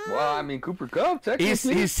 Well, I mean, Cooper Kupp,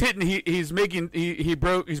 technically. He's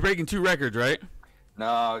breaking two records, right?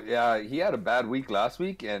 No, yeah, he had a bad week last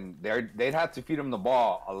week, and they'd have to feed him the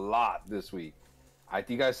ball a lot this week. I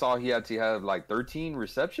think I saw he had to have like 13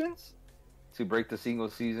 receptions to break the single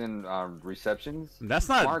season receptions. That's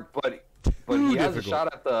not mark, but he has a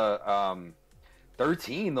shot at the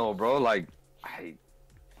 13 though, bro. Like I'm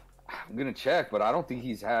gonna check, but I don't think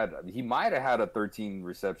he might have had a 13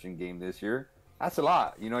 reception game this year. That's a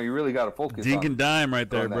lot. You know, you really got to focus. Dink and dime right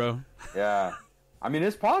there, bro. Yeah, I mean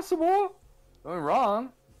it's possible. Don't get me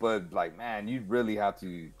wrong, but like, man, you really have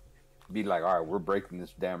to be like, all right, we're breaking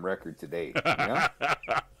this damn record today. You know?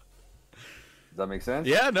 Does that make sense?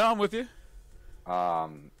 Yeah, no, I'm with you.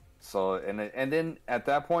 So and then at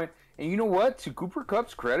that point, and you know what? To Cooper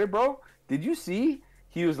Kupp's credit, bro, did you see?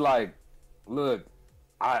 He was like, look,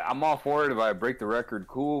 I'm all for it if I break the record,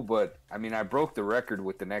 cool, but I mean, I broke the record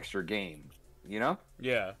with an extra game. You know?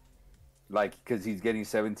 Yeah. Like, because he's getting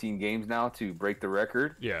 17 games now to break the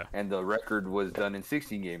record. Yeah. And the record was done in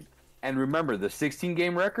 16 games. And remember, the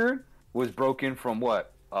 16-game record was broken from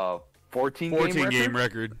what? 14-game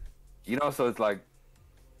record. You know, so it's like,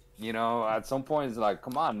 you know, at some point it's like,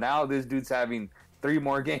 come on, now this dude's having 3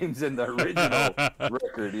 more games than the original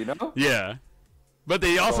record, you know? Yeah. But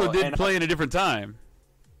they also did play in a different time.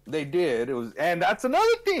 They did. And that's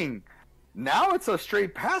another thing. Now it's a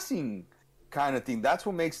straight passing kind of thing. That's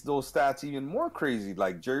what makes those stats even more crazy.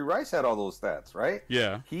 Like Jerry Rice had all those stats, right?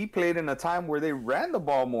 Yeah. He played in a time where they ran the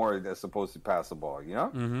ball more than supposed to pass the ball, you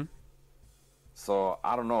know? Mm-hmm. So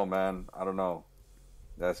I don't know, man. I don't know.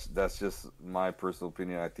 That's just my personal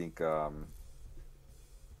opinion. I think,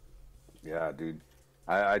 yeah, dude.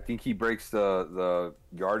 I think he breaks the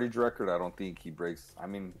yardage record. I don't think he breaks. I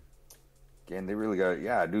mean, again, they really got.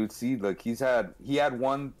 Yeah, dude. See, like he had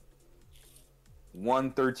one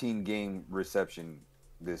 13-game reception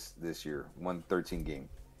this year. 1 game.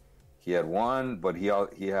 He had one, but he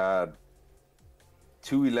had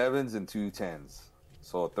 2 11s and 2 10s.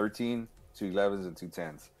 So 13, 2 11s and 2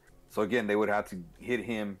 10s. So again, they would have to hit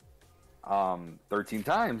him 13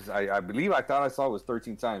 times. I believe I thought I saw it was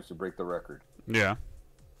 13 times to break the record. Yeah.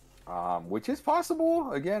 Which is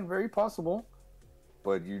possible. Again, very possible.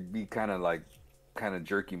 But you'd be kind of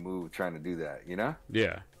jerky move trying to do that, you know?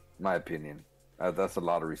 Yeah. My opinion. That's a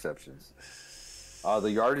lot of receptions. The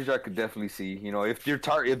yardage I could definitely see. You know, if they're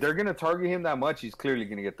going to target him that much, he's clearly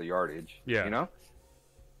going to get the yardage. Yeah. You know?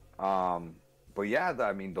 But yeah,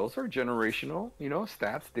 I mean, those are generational, you know,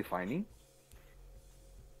 stats defining.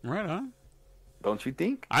 Right on. Don't you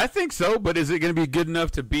think? I think so, but is it going to be good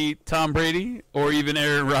enough to beat Tom Brady or even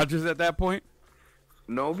Aaron Rodgers at that point?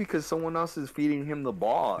 No, because someone else is feeding him the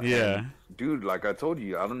ball. Yeah. And, dude, like I told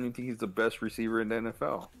you, I don't even think he's the best receiver in the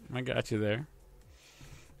NFL. I got you there.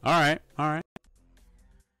 All right.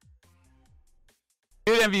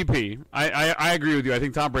 MVP. I agree with you. I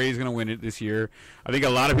think Tom Brady's going to win it this year. I think a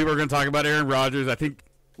lot of people are going to talk about Aaron Rodgers. I think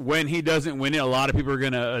when he doesn't win it, a lot of people are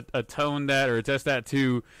going to atone that or attest that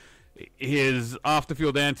to his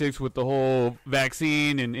off-the-field antics with the whole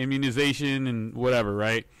vaccine and immunization and whatever,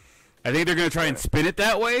 right? I think they're going to try and spin it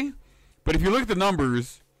that way. But if you look at the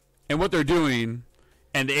numbers and what they're doing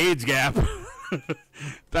and the age gap,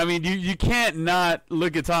 I mean, you can't not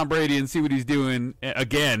look at Tom Brady and see what he's doing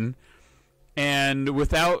again. And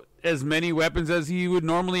without as many weapons as he would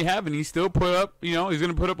normally have, and he still put up, he's going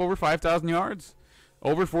to put up over 5,000 yards,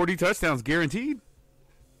 over 40 touchdowns guaranteed.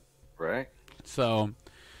 Right. So,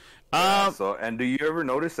 and do you ever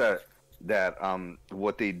notice that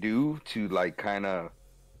what they do to like kind of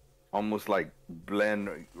almost like blend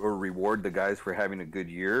or reward the guys for having a good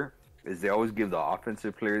year is they always give the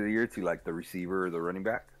offensive player of the year to like the receiver or the running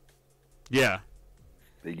back? Yeah.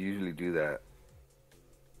 They usually do that.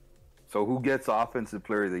 So who gets offensive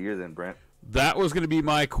player of the year then, Brent? That was going to be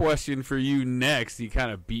my question for you next. You kind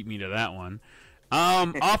of beat me to that one.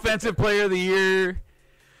 Offensive player of the year,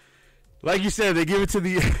 like you said, they give it to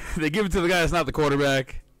the guy that's not the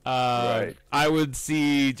quarterback. Right. I would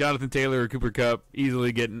see Jonathan Taylor or Cooper Kupp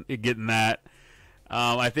easily getting that.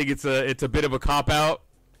 I think it's a bit of a cop out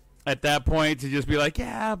at that point to just be like,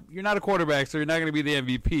 yeah, you're not a quarterback, so you're not going to be the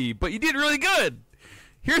MVP, but you did really good.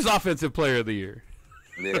 Here's offensive player of the year.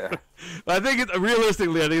 Yeah. I think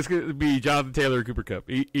realistically, I think it's going to be Jonathan Taylor or Cooper Kupp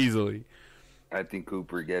easily. I think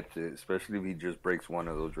Cooper gets it, especially if he just breaks one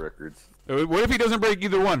of those records. What if he doesn't break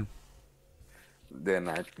either one? Then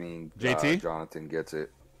I think JT? Jonathan gets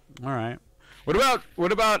it. All right.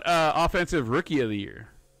 What about offensive rookie of the year?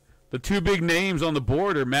 The two big names on the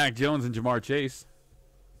board are Mac Jones and Jamar Chase.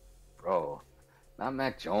 Bro, not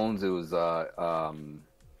Mac Jones. It was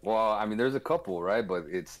well, I mean, there's a couple, right? But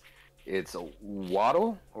it's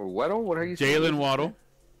Waddle or Weddle. What are you saying? Jalen Waddle.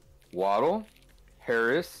 Waddle,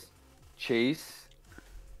 Harris, Chase,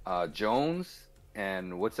 Jones,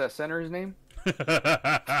 and what's that center's name?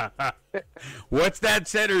 What's that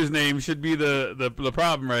center's name should be the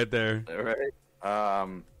problem right there. Right.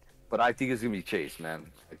 But I think it's gonna be Chase, man.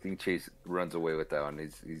 I think Chase runs away with that one.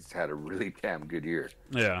 He's had a really damn good year.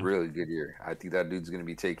 Yeah. Really good year. I think that dude's gonna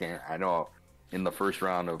be taken, I know, in the first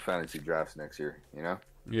round of fantasy drafts next year,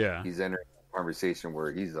 Yeah. He's entering a conversation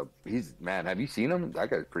where he's man, have you seen him? That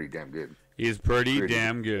guy's pretty damn good. He's pretty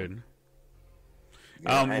damn good.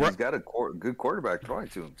 Yeah, and he's got a good quarterback throwing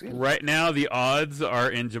to him, too. Right now, the odds are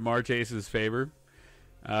in Jamar Chase's favor.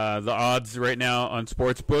 The odds right now on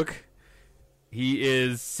Sportsbook, he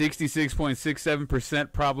is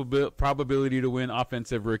 66.67% probability to win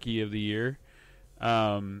Offensive Rookie of the Year,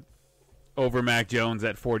 over Mac Jones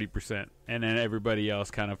at 40%, and then everybody else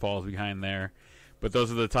kind of falls behind there. But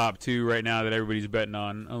those are the top two right now that everybody's betting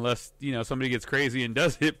on, unless somebody gets crazy and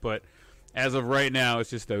does it. But as of right now, it's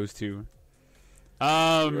just those two.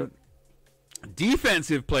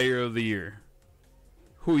 Defensive Player of the Year.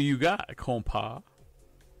 Who you got, Compa?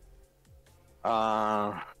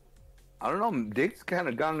 I don't know. Dick's kind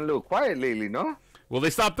of gotten a little quiet lately, no? Well,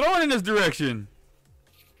 they stopped throwing in his direction.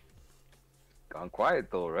 Gone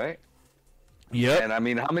quiet though, right? Yep. And I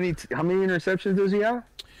mean, how many interceptions does he have?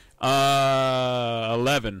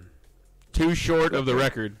 11. Too short of the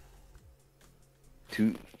record.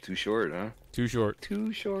 Too short, huh? Too short.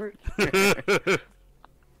 Too short.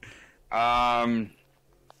 I don't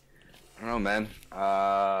know, man.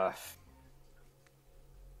 I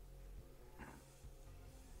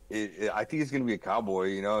think it's gonna be a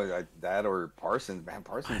Cowboy, that or Parsons. Man,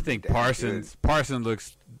 Parsons. I think Parsons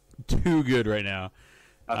looks too good right now.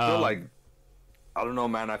 I feel like, I don't know,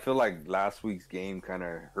 man. I feel like last week's game kind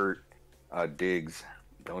of hurt Diggs,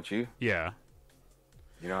 don't you? Yeah.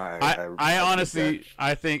 I honestly,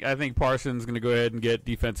 I think Parsons going to go ahead and get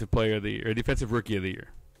Defensive Player of the Year or Defensive Rookie of the Year.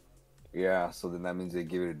 Yeah, so then that means they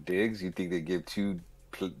give it to Diggs. You think they give two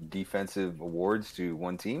defensive awards to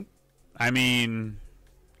one team? I mean,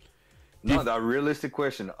 no. The realistic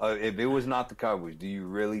question: if it was not the Cowboys, do you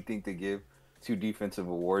really think they give two defensive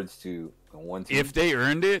awards to one team? If they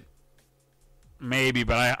earned it, maybe,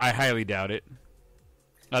 but I highly doubt it.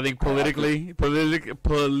 I think politically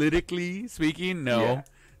speaking, no, Yeah.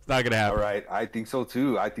 It's not gonna happen. All right, I think so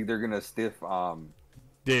too. I think they're gonna stiff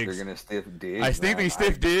Diggs. They're gonna stiff Diggs. I think they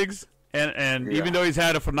stiff Diggs, and even though he's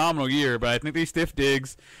had a phenomenal year, but I think they stiff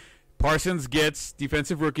Diggs. Parsons gets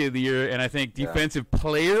Defensive Rookie of the Year, and I think Defensive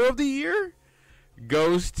Player of the Year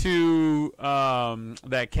goes to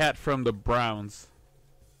that cat from the Browns.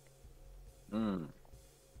 The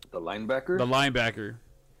linebacker. The linebacker.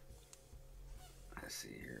 Let's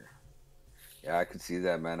see here. Yeah, I could see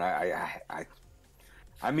that, man.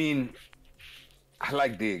 I mean, I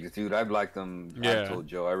like Diggs, dude. I've liked him. Yeah. I told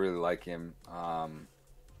Joe I really like him.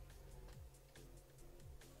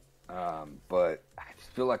 But I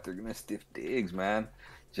just feel like they're gonna stiff Diggs, man.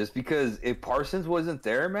 Just because if Parsons wasn't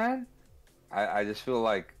there, man, I just feel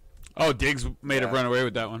like Oh, Diggs may have run away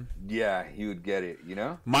with that one. yeah, he would get it. You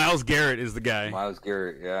know, Myles Garrett is the guy. Myles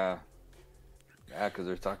Garrett, yeah, because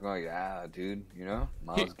they're talking about dude, you know,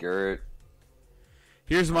 Myles Garrett.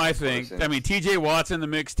 Here's my thing. Parsons. I mean, T.J. Watt's in the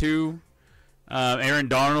mix too. Aaron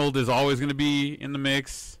Donald is always going to be in the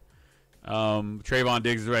mix. Trayvon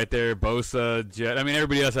Diggs is right there. Bosa, Jet. I mean,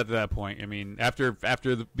 everybody else at that point. I mean, after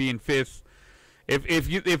being fifth,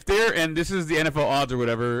 if they're, and this is the NFL odds or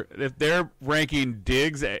whatever, if they're ranking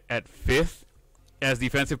Diggs at fifth as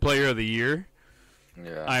defensive player of the year,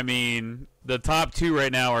 Yeah. I mean, the top two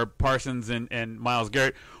right now are Parsons and Myles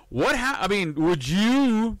Garrett. I mean, would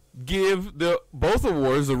you give both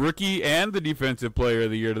awards, the rookie and the defensive player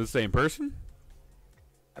of the year, to the same person?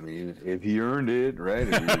 I mean, if he earned it, right?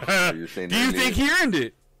 You're saying Do you think he earned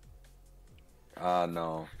it?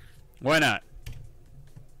 No. Why not?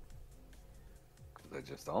 I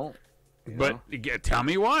just don't. But tell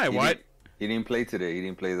me why. He didn't play today. He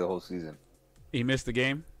didn't play the whole season. He missed the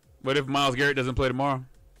game? What if Myles Garrett doesn't play tomorrow?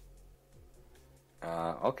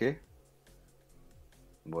 Okay.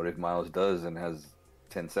 What if Myles does and has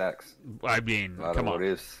 10 sacks? I mean, come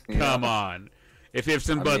on. Come on. If ifs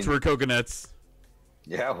and buts were coconuts.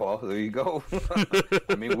 Yeah, well, there you go.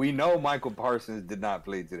 I mean, we know Michael Parsons did not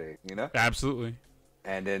play today, you know? Absolutely.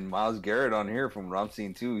 And then Myles Garrett on here, from what I'm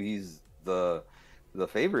seeing too, he's the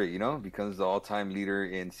favorite, you know, becomes the all-time leader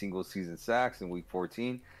in single-season sacks in Week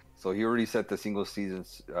 14. So he already set the single-season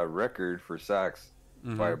record for sacks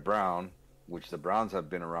by a Brown, which the Browns have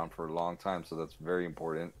been around for a long time, so that's very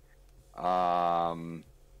important. Yeah,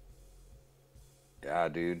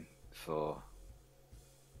 dude. So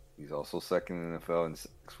he's also second in the NFL in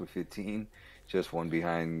sacks with 15, just one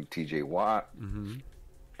behind T.J. Watt.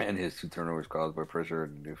 And his 2 turnovers caused by pressure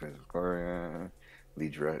and defensive score.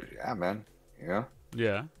 Leads, yeah, man. Yeah.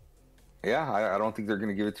 Yeah. Yeah, I don't think they're going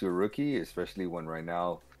to give it to a rookie, especially when right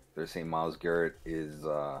now they're saying Myles Garrett is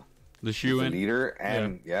the shoe-in leader,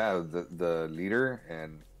 and the leader.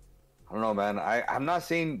 And I don't know, man. I'm not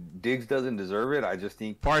saying Diggs doesn't deserve it. I just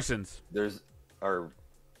think Parsons.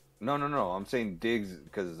 No. I'm saying Diggs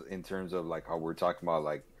because in terms of like how we're talking about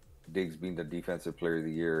like Diggs being the defensive player of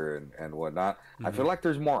the year and whatnot, I feel like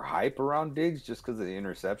there's more hype around Diggs just because of the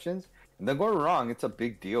interceptions. And don't get me wrong, it's a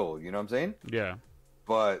big deal. You know what I'm saying? Yeah.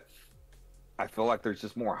 But I feel like there's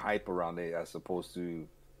just more hype around it as opposed to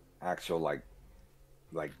actual like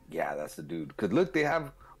yeah, that's the dude. Because look, they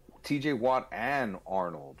have T.J. Watt and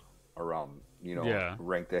Arnold around, you know,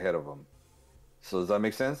 ranked ahead of him. So does that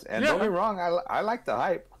make sense? And don't get me wrong, I like the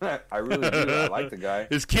hype. I really do. I like the guy.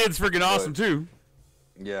 His kid's freaking awesome too.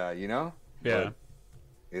 Yeah, you know? Yeah. But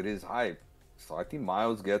it is hype. So I think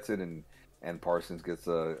Myles gets it and Parsons gets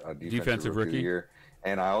a defensive rookie of the year.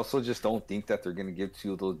 And I also just don't think that they're going to give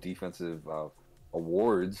 2 of those defensive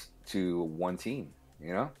awards to one team,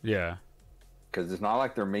 you know? Yeah. Because it's not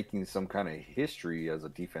like they're making some kind of history as a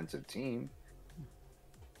defensive team.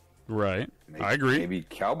 Right. I agree. Maybe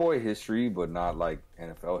Cowboy history, but not like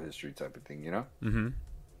NFL history type of thing, you know? Mm-hmm.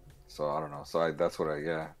 So I don't know. So I think that's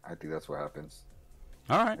what happens.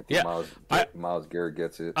 All right. Yeah. Myles Garrett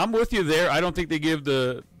gets it. I'm with you there. I don't think they give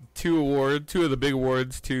the 2 of the big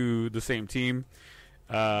awards to the same team.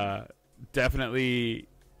 Definitely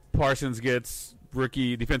Parsons gets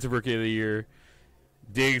defensive rookie of the year.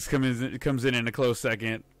 Diggs comes in a close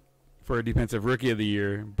second for a defensive rookie of the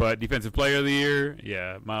year, but defensive player of the year,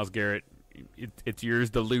 yeah, Myles Garrett, it's yours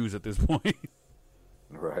to lose at this point.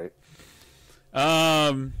 Right.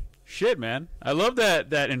 Shit, man. I love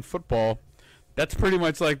that in football, that's pretty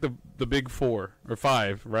much like the big 4 or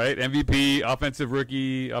 5, right? MVP, offensive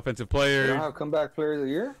rookie, offensive player. You don't have comeback player of the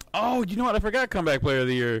year? Oh, you know what? I forgot comeback player of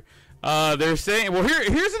the year. They're saying, well, here's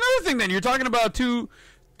another thing then. You're talking about two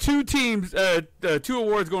teams, 2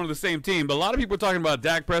 awards going to the same team, but a lot of people are talking about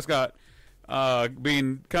Dak Prescott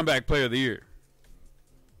being comeback player of the year.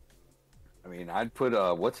 I mean, I'd put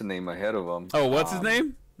what's his name ahead of him. Oh, what's his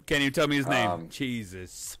name? Can you tell me his name?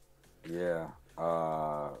 Jesus. Yeah.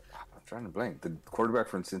 I'm trying to blank. The quarterback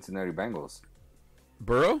from Cincinnati Bengals.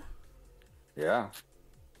 Burrow? Yeah.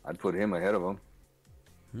 I'd put him ahead of him.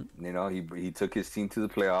 You know, he took his team to the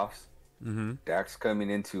playoffs. Mm-hmm. Dak's coming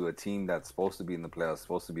into a team that's supposed to be in the playoffs,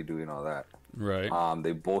 supposed to be doing all that. Right.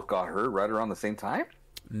 They both got hurt right around the same time?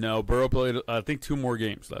 No, Burrow played, I think, 2 more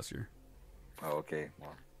games last year. Oh, okay.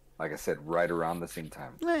 Well, like I said, right around the same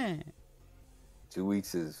time. 2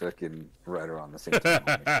 weeks is fucking right around the same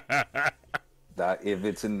time. if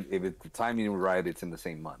the timing right, it's in the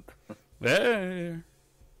same month. Yeah.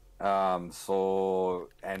 So,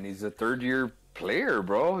 and he's a third-year player,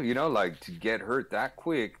 bro. You know, like to get hurt that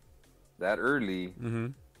quick, that early,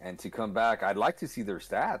 and to come back. I'd like to see their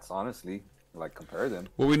stats, honestly, like compare them.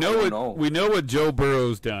 Well, we know what Joe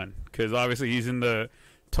Burrow's done because obviously he's in the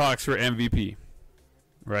talks for MVP,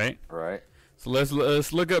 right? Right. So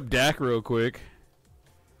let's look up Dak real quick.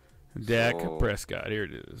 Dak Prescott, here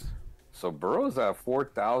it is. So Burrow's at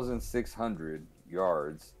 4,600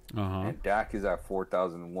 yards. And Dak is at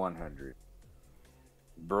 4,100.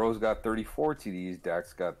 Burrow's got 34 TDs.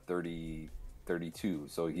 Dak's got 32.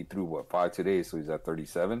 So he threw, 5 today, so he's at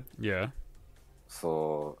 37? Yeah.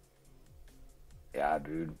 So, yeah,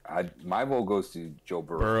 dude. My vote goes to Joe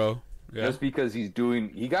Burrow. Yeah. Just because he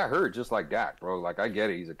got hurt just like Dak, bro. Like, I get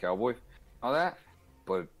it. He's a Cowboy, all that.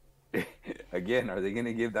 But, again, are they going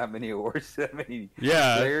to give that many awards to that many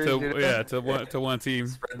players? To one team.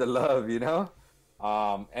 Spread the love, you know?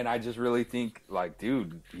 And I just really think, like,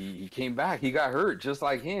 dude, he came back. He got hurt just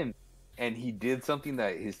like him. And he did something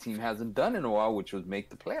that his team hasn't done in a while, which was make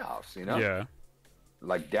the playoffs, you know? Yeah.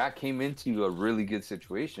 Like, Dak came into a really good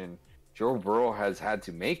situation. Joe Burrow has had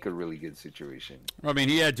to make a really good situation. I mean,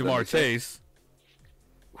 he had Jamar Chase.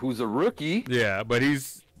 Who's a rookie. Yeah, but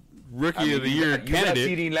he's rookie of the year candidate.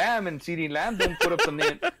 You got CeeDee Lamb, and CeeDee Lamb don't put up some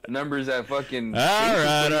numbers that fucking... All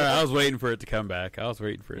right. I was waiting for it to come back. Come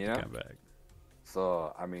back.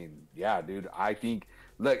 So, I mean, yeah, dude, I think,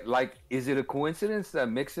 like, is it a coincidence that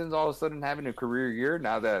Mixon's all of a sudden having a career year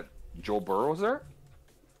now that Joe Burrow's there?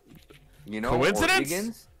 You know, coincidence? Or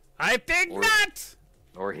Higgins? I think not.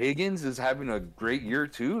 Or Higgins is having a great year,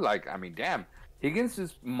 too. Like, I mean, damn,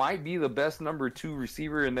 Higgins might be the best number 2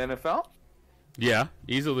 receiver in the NFL. Yeah,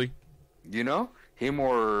 easily. You know, him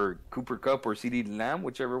or Cooper Kupp or CeeDee Lamb,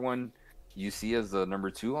 whichever one you see as the number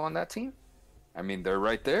 2 on that team. I mean, they're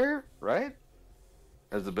right there, right?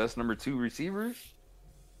 As the best number 2 receivers,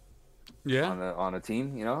 on a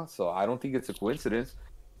team, you know. So I don't think it's a coincidence.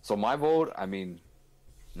 So my vote, I mean,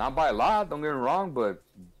 not by a lot, don't get me wrong, but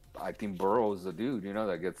I think Burrow is the dude, you know,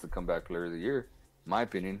 that gets the comeback player of the year. In my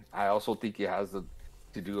opinion, I also think he has to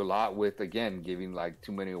do a lot with, again, giving like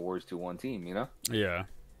too many awards to one team, you know. Yeah.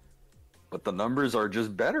 But the numbers are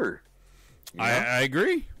just better. I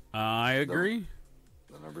agree. The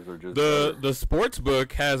numbers are just better. The sports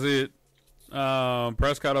book has it.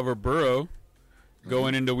 Prescott over Burrow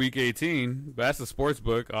going into week 18. That's the sports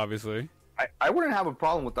book, obviously. I wouldn't have a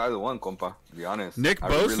problem with either one, compa, to be honest. Nick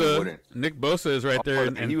Bosa is right there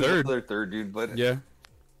in he third. Was third, dude, but yeah.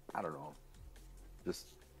 I don't know. Just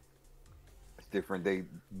it's different.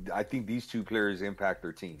 I think these two players impact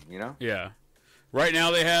their team, you know? Yeah. Right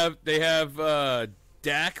now they have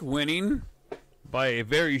Dak winning by a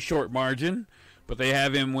very short margin. But they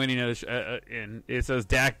have him winning, and it says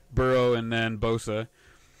Dak, Burrow, and then Bosa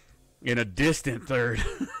in a distant third.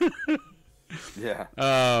 Yeah.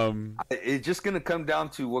 It's just going to come down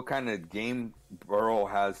to what kind of game Burrow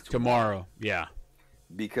has tomorrow. Yeah.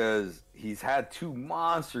 Because he's had 2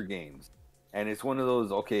 monster games. And it's one of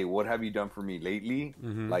those, okay, what have you done for me lately?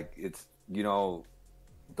 Mm-hmm. Like, it's, you know,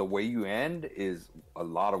 the way you end is a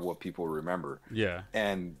lot of what people remember. Yeah.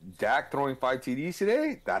 And Dak throwing 5 TDs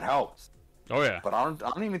today, that helps. Oh, yeah. But I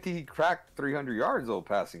don't even think he cracked 300 yards, though,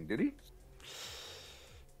 passing. Did he?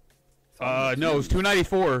 No, it was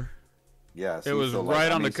 294. Yeah. It was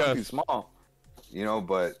right on the cusp. Small, you know,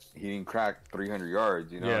 but he didn't crack 300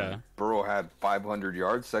 yards, you know. Yeah. Burrow had 500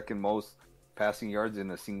 yards, second most passing yards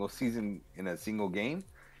in a single season, in a single game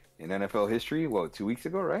in NFL history. 2 weeks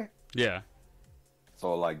ago, right? Yeah.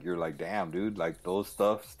 So, like, you're like, damn, dude, like, those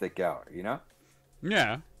stuff stick out, you know?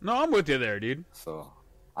 Yeah. No, I'm with you there, dude. So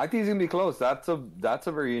I think it's gonna be close. That's a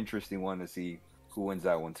very interesting one to see who wins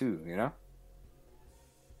that one too. You know,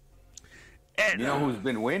 and you know who's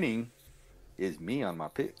been winning is me on my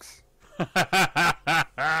picks. What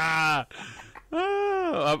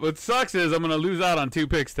sucks is I'm gonna lose out on 2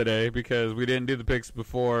 picks today because we didn't do the picks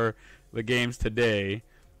before the games today.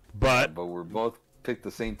 But we're both picked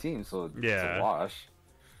the same team, so it's a wash.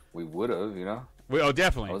 We would have, you know.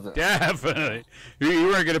 Definitely. You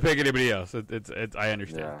weren't going to pick anybody else. It's I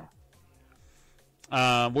understand.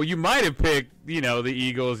 Yeah. Well, you might have picked, you know, the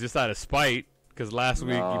Eagles just out of spite because last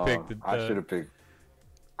week you picked the. I should have picked.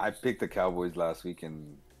 I picked the Cowboys last week,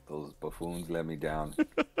 and those buffoons let me down.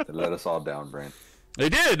 They let us all down, Brent. They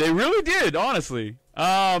did. They really did. Honestly.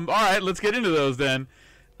 All right, let's get into those then.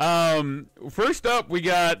 First up, we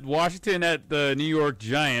got Washington at the New York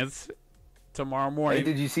Giants. Tomorrow morning.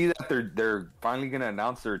 Hey, did you see that they're finally going to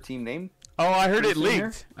announce their team name? Oh, I heard it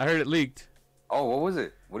leaked. Oh, what was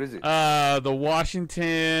it? What is it? The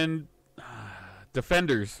Washington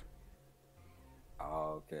Defenders.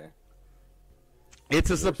 Oh, okay. It's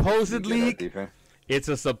a supposed leak. It's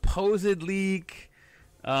a supposed leak.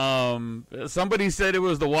 Somebody said it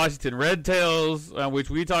was the Washington Red Tails, which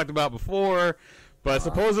we talked about before. But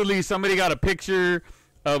supposedly somebody got a picture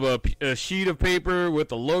of a sheet of paper with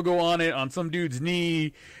the logo on it on some dude's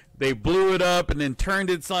knee. They blew it up and then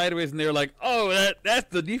turned it sideways, and they're like, "Oh, that's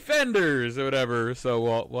the Defenders," or whatever.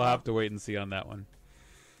 So we'll have to wait and see on that one.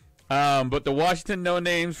 But the Washington no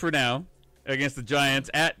names for now against the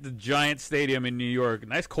Giants at the Giants Stadium in New York.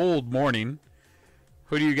 Nice cold morning.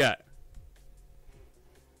 Who do you got?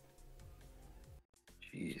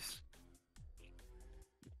 Jeez.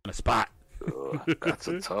 On a spot. That's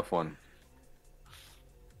a tough one.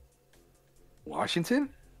 Washington?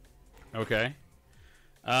 Okay.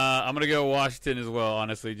 I'm gonna go Washington as well.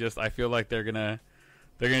 Honestly, I feel like they're gonna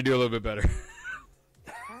do a little bit better.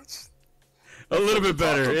 A little bit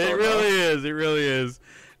better. It really is. It really is.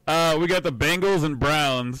 We got the Bengals and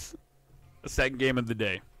Browns. The second game of the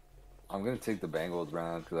day. I'm gonna take the Bengals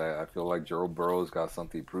round because I feel like Joe Burrow's got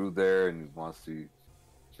something to prove there and wants to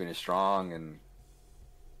finish strong. And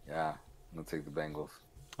yeah, I'm gonna take the Bengals.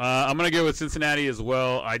 I'm going to go with Cincinnati as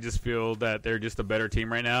well. I just feel that they're just a better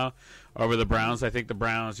team right now over the Browns. I think the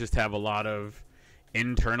Browns just have a lot of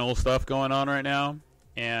internal stuff going on right now,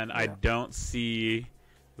 and I don't see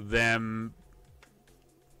them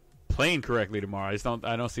playing correctly tomorrow.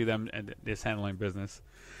 I don't see them just handling business.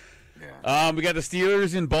 Yeah. We got the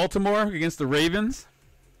Steelers in Baltimore against the Ravens.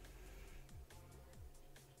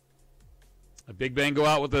 A Big Ben go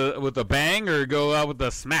out with a bang or go out with a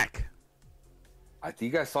smack? I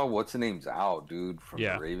think I saw what's the name's out, dude, from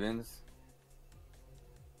the Ravens.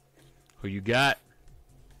 Who you got?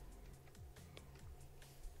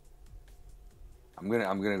 I'm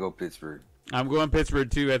gonna go Pittsburgh. I'm going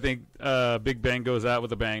Pittsburgh too. I think Big Ben goes out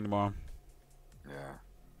with a bang tomorrow. Yeah.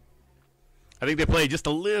 I think they play just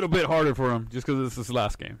a little bit harder for him just because this is his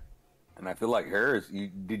last game. And I feel like Harris.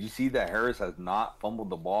 Did you see that Harris has not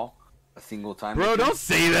fumbled the ball a single time? Bro, don't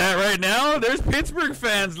say that right now. There's Pittsburgh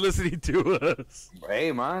fans listening to us.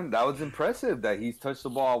 Hey, man, that was impressive that he's touched the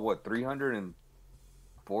ball,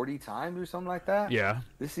 340 times or something like that? Yeah.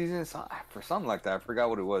 This season, for something like that, I forgot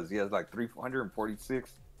what it was. He has like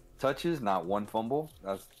 346 touches, not one fumble.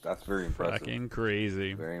 That's very impressive. Fucking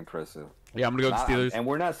crazy. Very impressive. Yeah, I'm going to go with the Steelers. And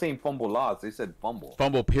we're not saying fumble loss. They said fumble.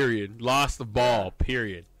 Fumble, period. Lost the ball,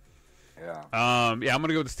 period. Yeah. I'm going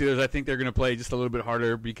to go with the Steelers. I think they're going to play just a little bit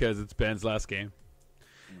harder because it's Ben's last game.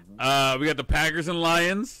 We got the Packers and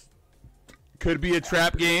Lions. Could be a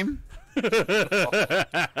trap game. You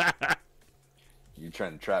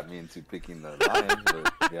trying to trap me into picking the Lions,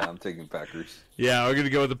 but yeah, I'm taking Packers. Yeah, we're going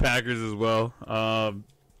to go with the Packers as well. I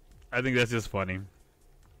think that's just funny.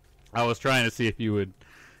 I was trying to see if you would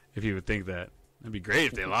think that. It'd be great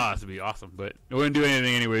if they lost. It'd be awesome, but it wouldn't do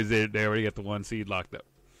anything anyways. They already got the 1 seed locked up.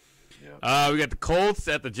 Yep. We got the Colts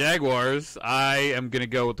at the Jaguars. I am gonna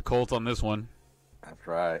go with the Colts on this one. That's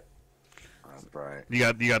right. You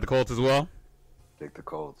got the Colts as well. Take the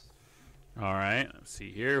Colts. All right. Let's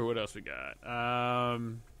see here. What else we got?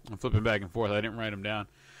 I'm flipping back and forth. I didn't write them down.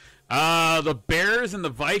 The Bears and the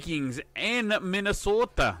Vikings in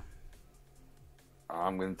Minnesota.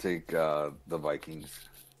 I'm gonna take the Vikings.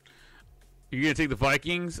 You're gonna take the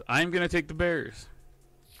Vikings. I'm gonna take the Bears.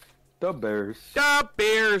 The Bears. The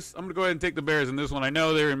Bears. I'm going to go ahead and take the Bears in this one. I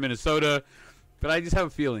know they're in Minnesota, but I just have a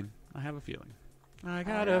feeling. I got a feeling.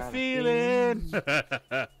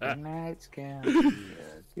 The night's that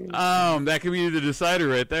could be the decider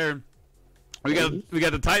right there. We got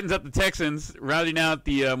the Titans at the Texans, rounding out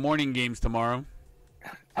the morning games tomorrow.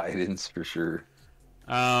 Titans for sure.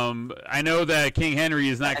 I know that King Henry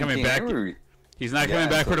is not coming back. He's not coming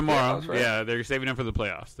back for tomorrow. Playoffs, right? Yeah, they're saving him for the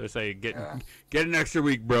playoffs. They're saying, get an extra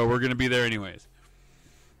week, bro. We're going to be there anyways.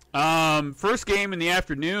 First game in the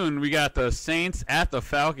afternoon, we got the Saints at the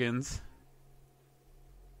Falcons.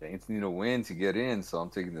 Saints need a win to get in, so I'm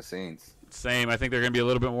taking the Saints. Same. I think they're going to be a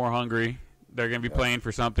little bit more hungry. They're going to be playing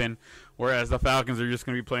for something, whereas the Falcons are just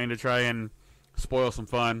going to be playing to try and spoil some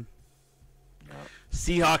fun. Yep.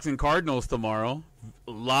 Seahawks and Cardinals tomorrow.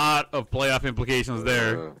 A lot of playoff implications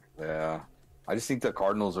there. Yeah. I just think the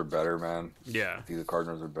Cardinals are better, man. Yeah. I think the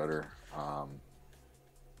Cardinals are better.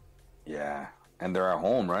 Yeah. And they're at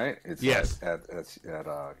home, right? It's at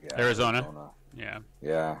Arizona. Yeah.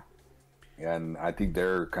 Yeah. Yeah, and I think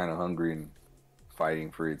they're kind of hungry and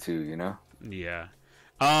fighting for it too, you know? Yeah.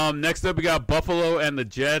 Next up, we got Buffalo and the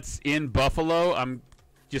Jets in Buffalo. I'm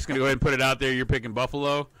just going to go ahead and put it out there. You're picking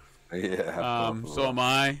Buffalo. Yeah. Buffalo. So am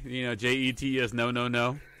I. You know, JET is no.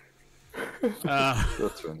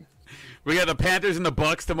 That's funny. We got the Panthers and the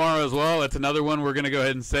Bucks tomorrow as well. That's another one we're going to go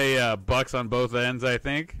ahead and say Bucks on both ends, I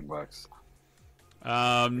think. Bucks.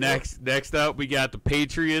 Next up, we got the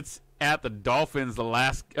Patriots at the Dolphins. No,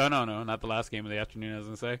 not the last game of the afternoon, I was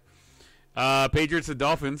going to say. Patriots and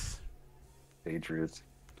Dolphins. Patriots.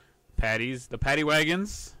 The Patty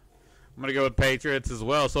Wagons. I'm going to go with Patriots as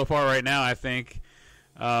well. So far right now, I think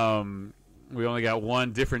we only got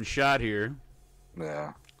one different shot here.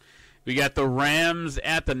 Yeah. We got the Rams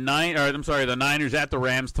at the the Niners at the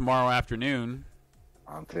Rams tomorrow afternoon.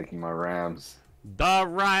 I'm taking my Rams. The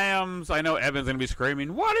Rams. I know Evan's going to be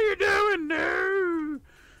screaming, "What are you doing, no?"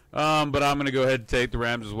 But I'm going to go ahead and take the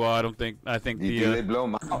Rams as well. I think Do you think they blow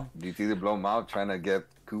them out? Do you think they blow them out trying to get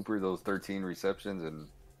Cooper those 13 receptions and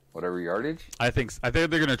whatever yardage? I think they're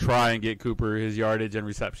going to try and get Cooper his yardage and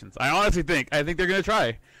receptions. I honestly think they're going to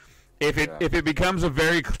try. If it becomes a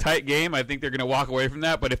very tight game, I think they're going to walk away from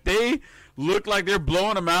that. But if they look like they're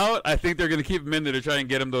blowing them out, I think they're going to keep them in there to try and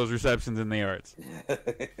get them those receptions in the yards.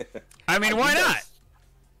 I mean, why not?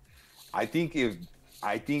 I think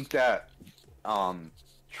that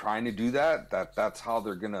trying to do that's how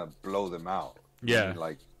they're going to blow them out. Yeah. I mean,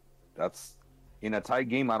 like that's in a tight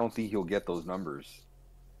game. I don't think he'll get those numbers.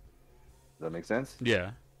 Does that make sense?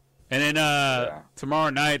 Yeah. And then tomorrow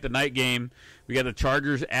night, the night game, we got the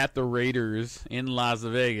Chargers at the Raiders in Las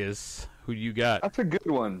Vegas. Who do you got? That's a good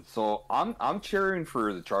one. So I'm cheering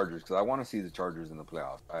for the Chargers because I want to see the Chargers in the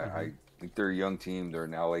playoffs. I think they're a young team. They're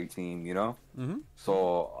an LA team, you know? Mm-hmm.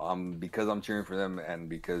 So because I'm cheering for them and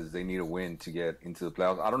because they need a win to get into the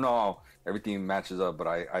playoffs. I don't know how everything matches up, but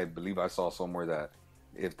I believe I saw somewhere that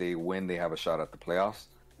if they win, they have a shot at the playoffs.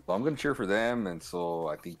 So I'm going to cheer for them, and so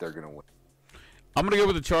I think they're going to win. I'm going to go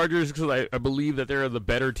with the Chargers because I believe that they're the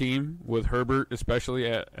better team with Herbert, especially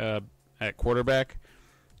at quarterback.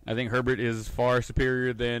 I think Herbert is far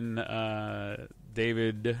superior than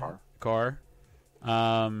David Carr.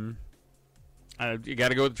 You got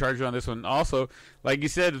to go with the Chargers on this one. Also, like you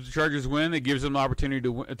said, if the Chargers win, it gives them the opportunity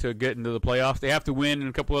to get into the playoffs. They have to win, and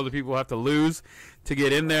a couple other people have to lose to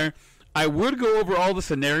get in there. I would go over all the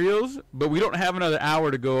scenarios, but we don't have another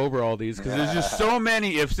hour to go over all these because there's just so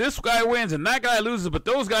many. If this guy wins and that guy loses, but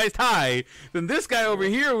those guys tie, then this guy over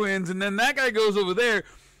here wins, and then that guy goes over there.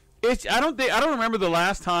 I don't remember the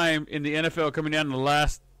last time in the NFL coming down to the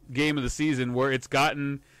last game of the season where it's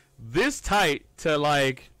gotten this tight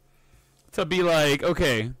to be like,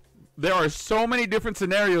 okay, there are so many different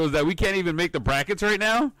scenarios that we can't even make the brackets right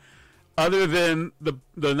now. Other than the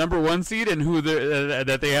number one seed and who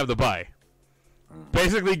that they have the bye.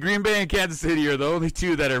 Basically, Green Bay and Kansas City are the only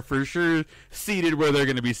two that are for sure seated where they're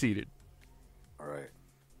going to be seated. All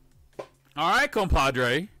right,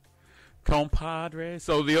 compadre.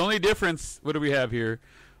 So the only difference, what do we have here?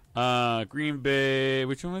 Green Bay,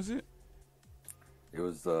 which one was it? It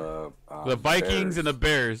was the Vikings Bears. And the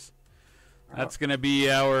Bears. That's going to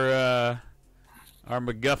be our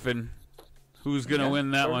MacGuffin. Who's going to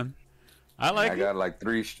win that one? I got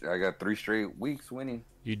three straight weeks winning.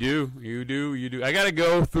 You do. I got to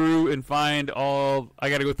go through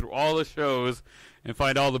all the shows and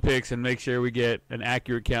find all the picks and make sure we get an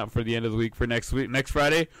accurate count for the end of the week for next week. Next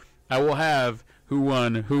Friday, I will have who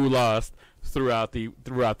won, who lost throughout the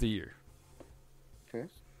year. Okay.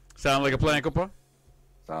 Sound like a plan, Compa?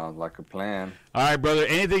 Sounds like a plan. All right, brother.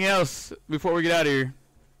 Anything else before we get out of here?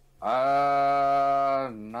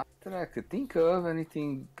 Not that I could think of.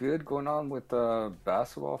 Anything good going on with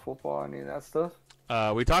basketball, football, any of that stuff?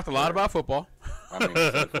 We talked a lot about football. I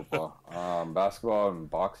mean, football. Basketball and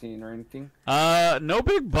boxing or anything? No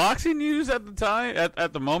big boxing news at the time,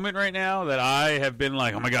 at the moment right now that I have been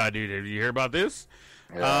like, oh my God, dude, did you hear about this?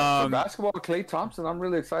 Yeah. For basketball, Klay Thompson, I'm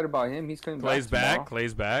really excited about him. He's coming back.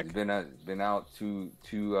 Clay's back. He's been out two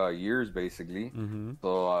years basically. Mm-hmm.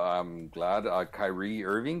 So I'm glad Kyrie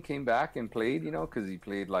Irving came back and played. Because he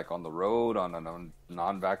played like on the road on a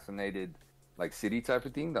non-vaccinated like city type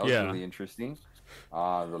of thing. That was really interesting.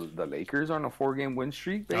 The Lakers are on a 4-game win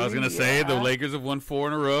streak. Baby. I was gonna say the Lakers have won 4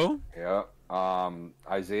 in a row. Yeah.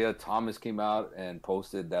 Isaiah Thomas came out and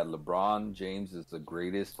posted that LeBron James is the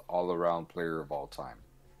greatest all-around player of all time.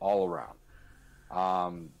 All around.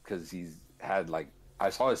 Because he's had I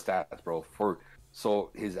saw his stats, bro. So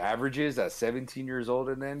his averages at 17 years old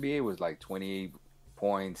in the NBA was like 28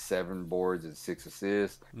 points, 7 boards, and 6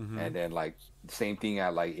 assists. Mm-hmm. And then same thing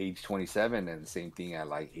at age 27 and the same thing at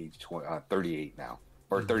age 38 now.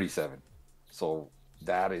 Or mm-hmm. 37. So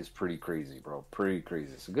that is pretty crazy, bro. Pretty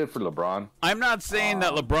crazy. So good for LeBron. I'm not saying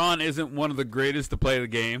that LeBron isn't one of the greatest to play the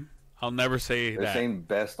game. I'll never say they're saying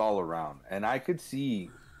best all around. And I could see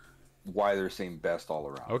why they're saying best all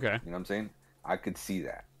around. Okay. You know what I'm saying? I could see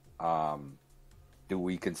that. Do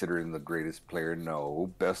we consider him the greatest player? No.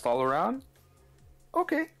 Best all around?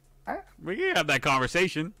 Okay. We can have that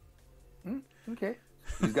conversation. Okay.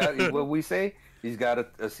 He's got what we say. He's got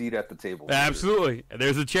a seat at the table. Absolutely. Sure.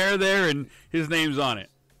 There's a chair there, and his name's on it.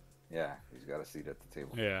 Yeah, he's got a seat at the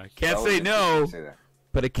table. Yeah. Can't say no,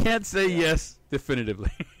 but I can't say yes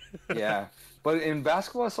definitively. Yeah. But in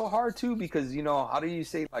basketball, it's so hard, too, because, how do you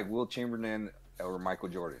say, like, Wilt Chamberlain or Michael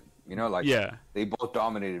Jordan? They both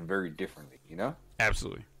dominated very differently,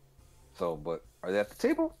 Absolutely. So, but are they at the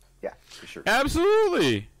table? Yeah, for sure.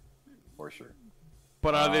 Absolutely. For sure.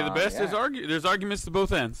 But are they the best? Yeah. There's arguments to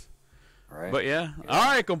both ends. Right. But yeah.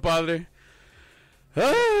 All right, compadre.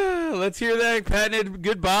 Let's hear that patented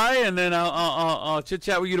goodbye, and then I'll chit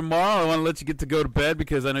chat with you tomorrow. I want to let you get to go to bed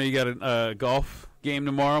because I know you got a golf game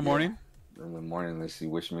tomorrow morning. In the morning, let's see.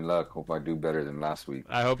 Wish me luck. Hope I do better than last week.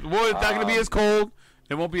 I hope. Well, it's not going to be as cold.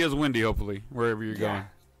 It won't be as windy. Hopefully, wherever you're going.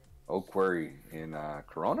 Oak Quarry in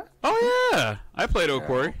Corona. Oh yeah, I played Oak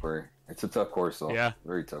Quarry. It's a tough course, though. Yeah,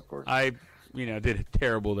 very tough course. I did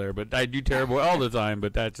terrible there, but I do terrible all the time.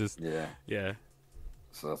 But that's just yeah.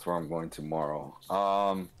 So that's where I'm going tomorrow.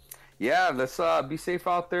 Let's be safe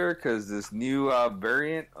out there because this new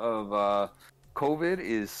variant of COVID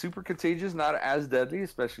is super contagious, not as deadly,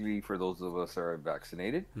 especially for those of us that are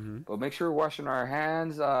vaccinated. Mm-hmm. But make sure we're washing our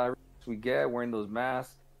hands as we get, wearing those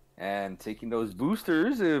masks, and taking those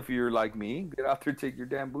boosters. If you're like me, get out there, take your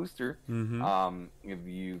damn booster. Mm-hmm. If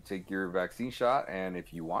you take your vaccine shot, and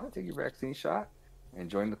if you want to take your vaccine shot and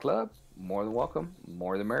join the club, more than welcome,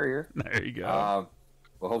 more the merrier. There you go.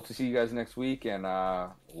 We'll hope to see you guys next week, and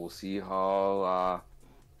we'll see how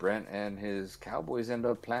Brent and his Cowboys end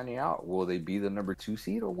up planning out. Will they be the number 2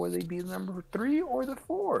 seed, or will they be the number 3 or the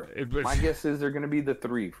 4? My guess is they're going to be the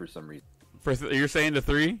 3 for some reason. You're saying the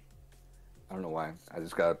 3? I don't know why. I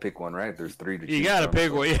just got to pick one, right? There's 3 to choose. You got to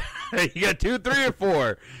pick one. You got 2, 3, or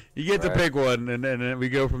 4. You get to pick one, and then we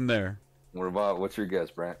go from there. What's your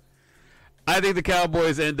guess, Brent? I think the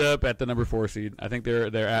Cowboys end up at the number 4 seed. I think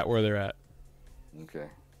they're at where they're at. Okay.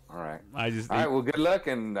 All right. All right. Well, good luck,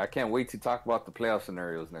 and I can't wait to talk about the playoff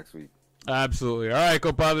scenarios next week. Absolutely. All right,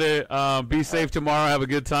 compadre. Be safe tomorrow. Have a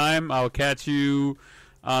good time. I'll catch you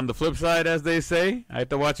on the flip side, as they say. Ahí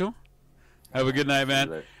te guacho. Have a good night,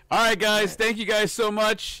 man. All right, guys. Thank you guys so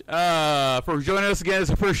much for joining us again.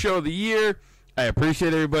 It's the first show of the year. I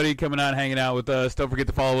appreciate everybody coming out and hanging out with us. Don't forget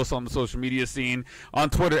to follow us on the social media scene. On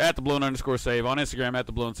Twitter, @theblown_save. On Instagram,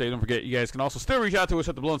 @theblown_save. Don't forget, you guys can also still reach out to us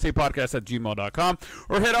at theblown_save_podcast@gmail.com.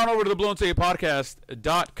 Or head on over to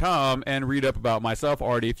theblown_save_podcast.com and read up about myself,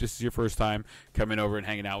 Artie, if this is your first time coming over and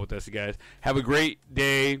hanging out with us, you guys. Have a great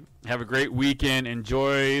day. Have a great weekend.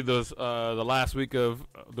 Enjoy the last week of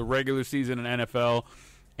the regular season in NFL.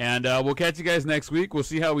 And we'll catch you guys next week. We'll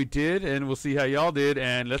see how we did, and we'll see how y'all did.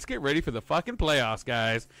 And let's get ready for the fucking playoffs,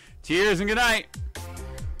 guys. Cheers and good night.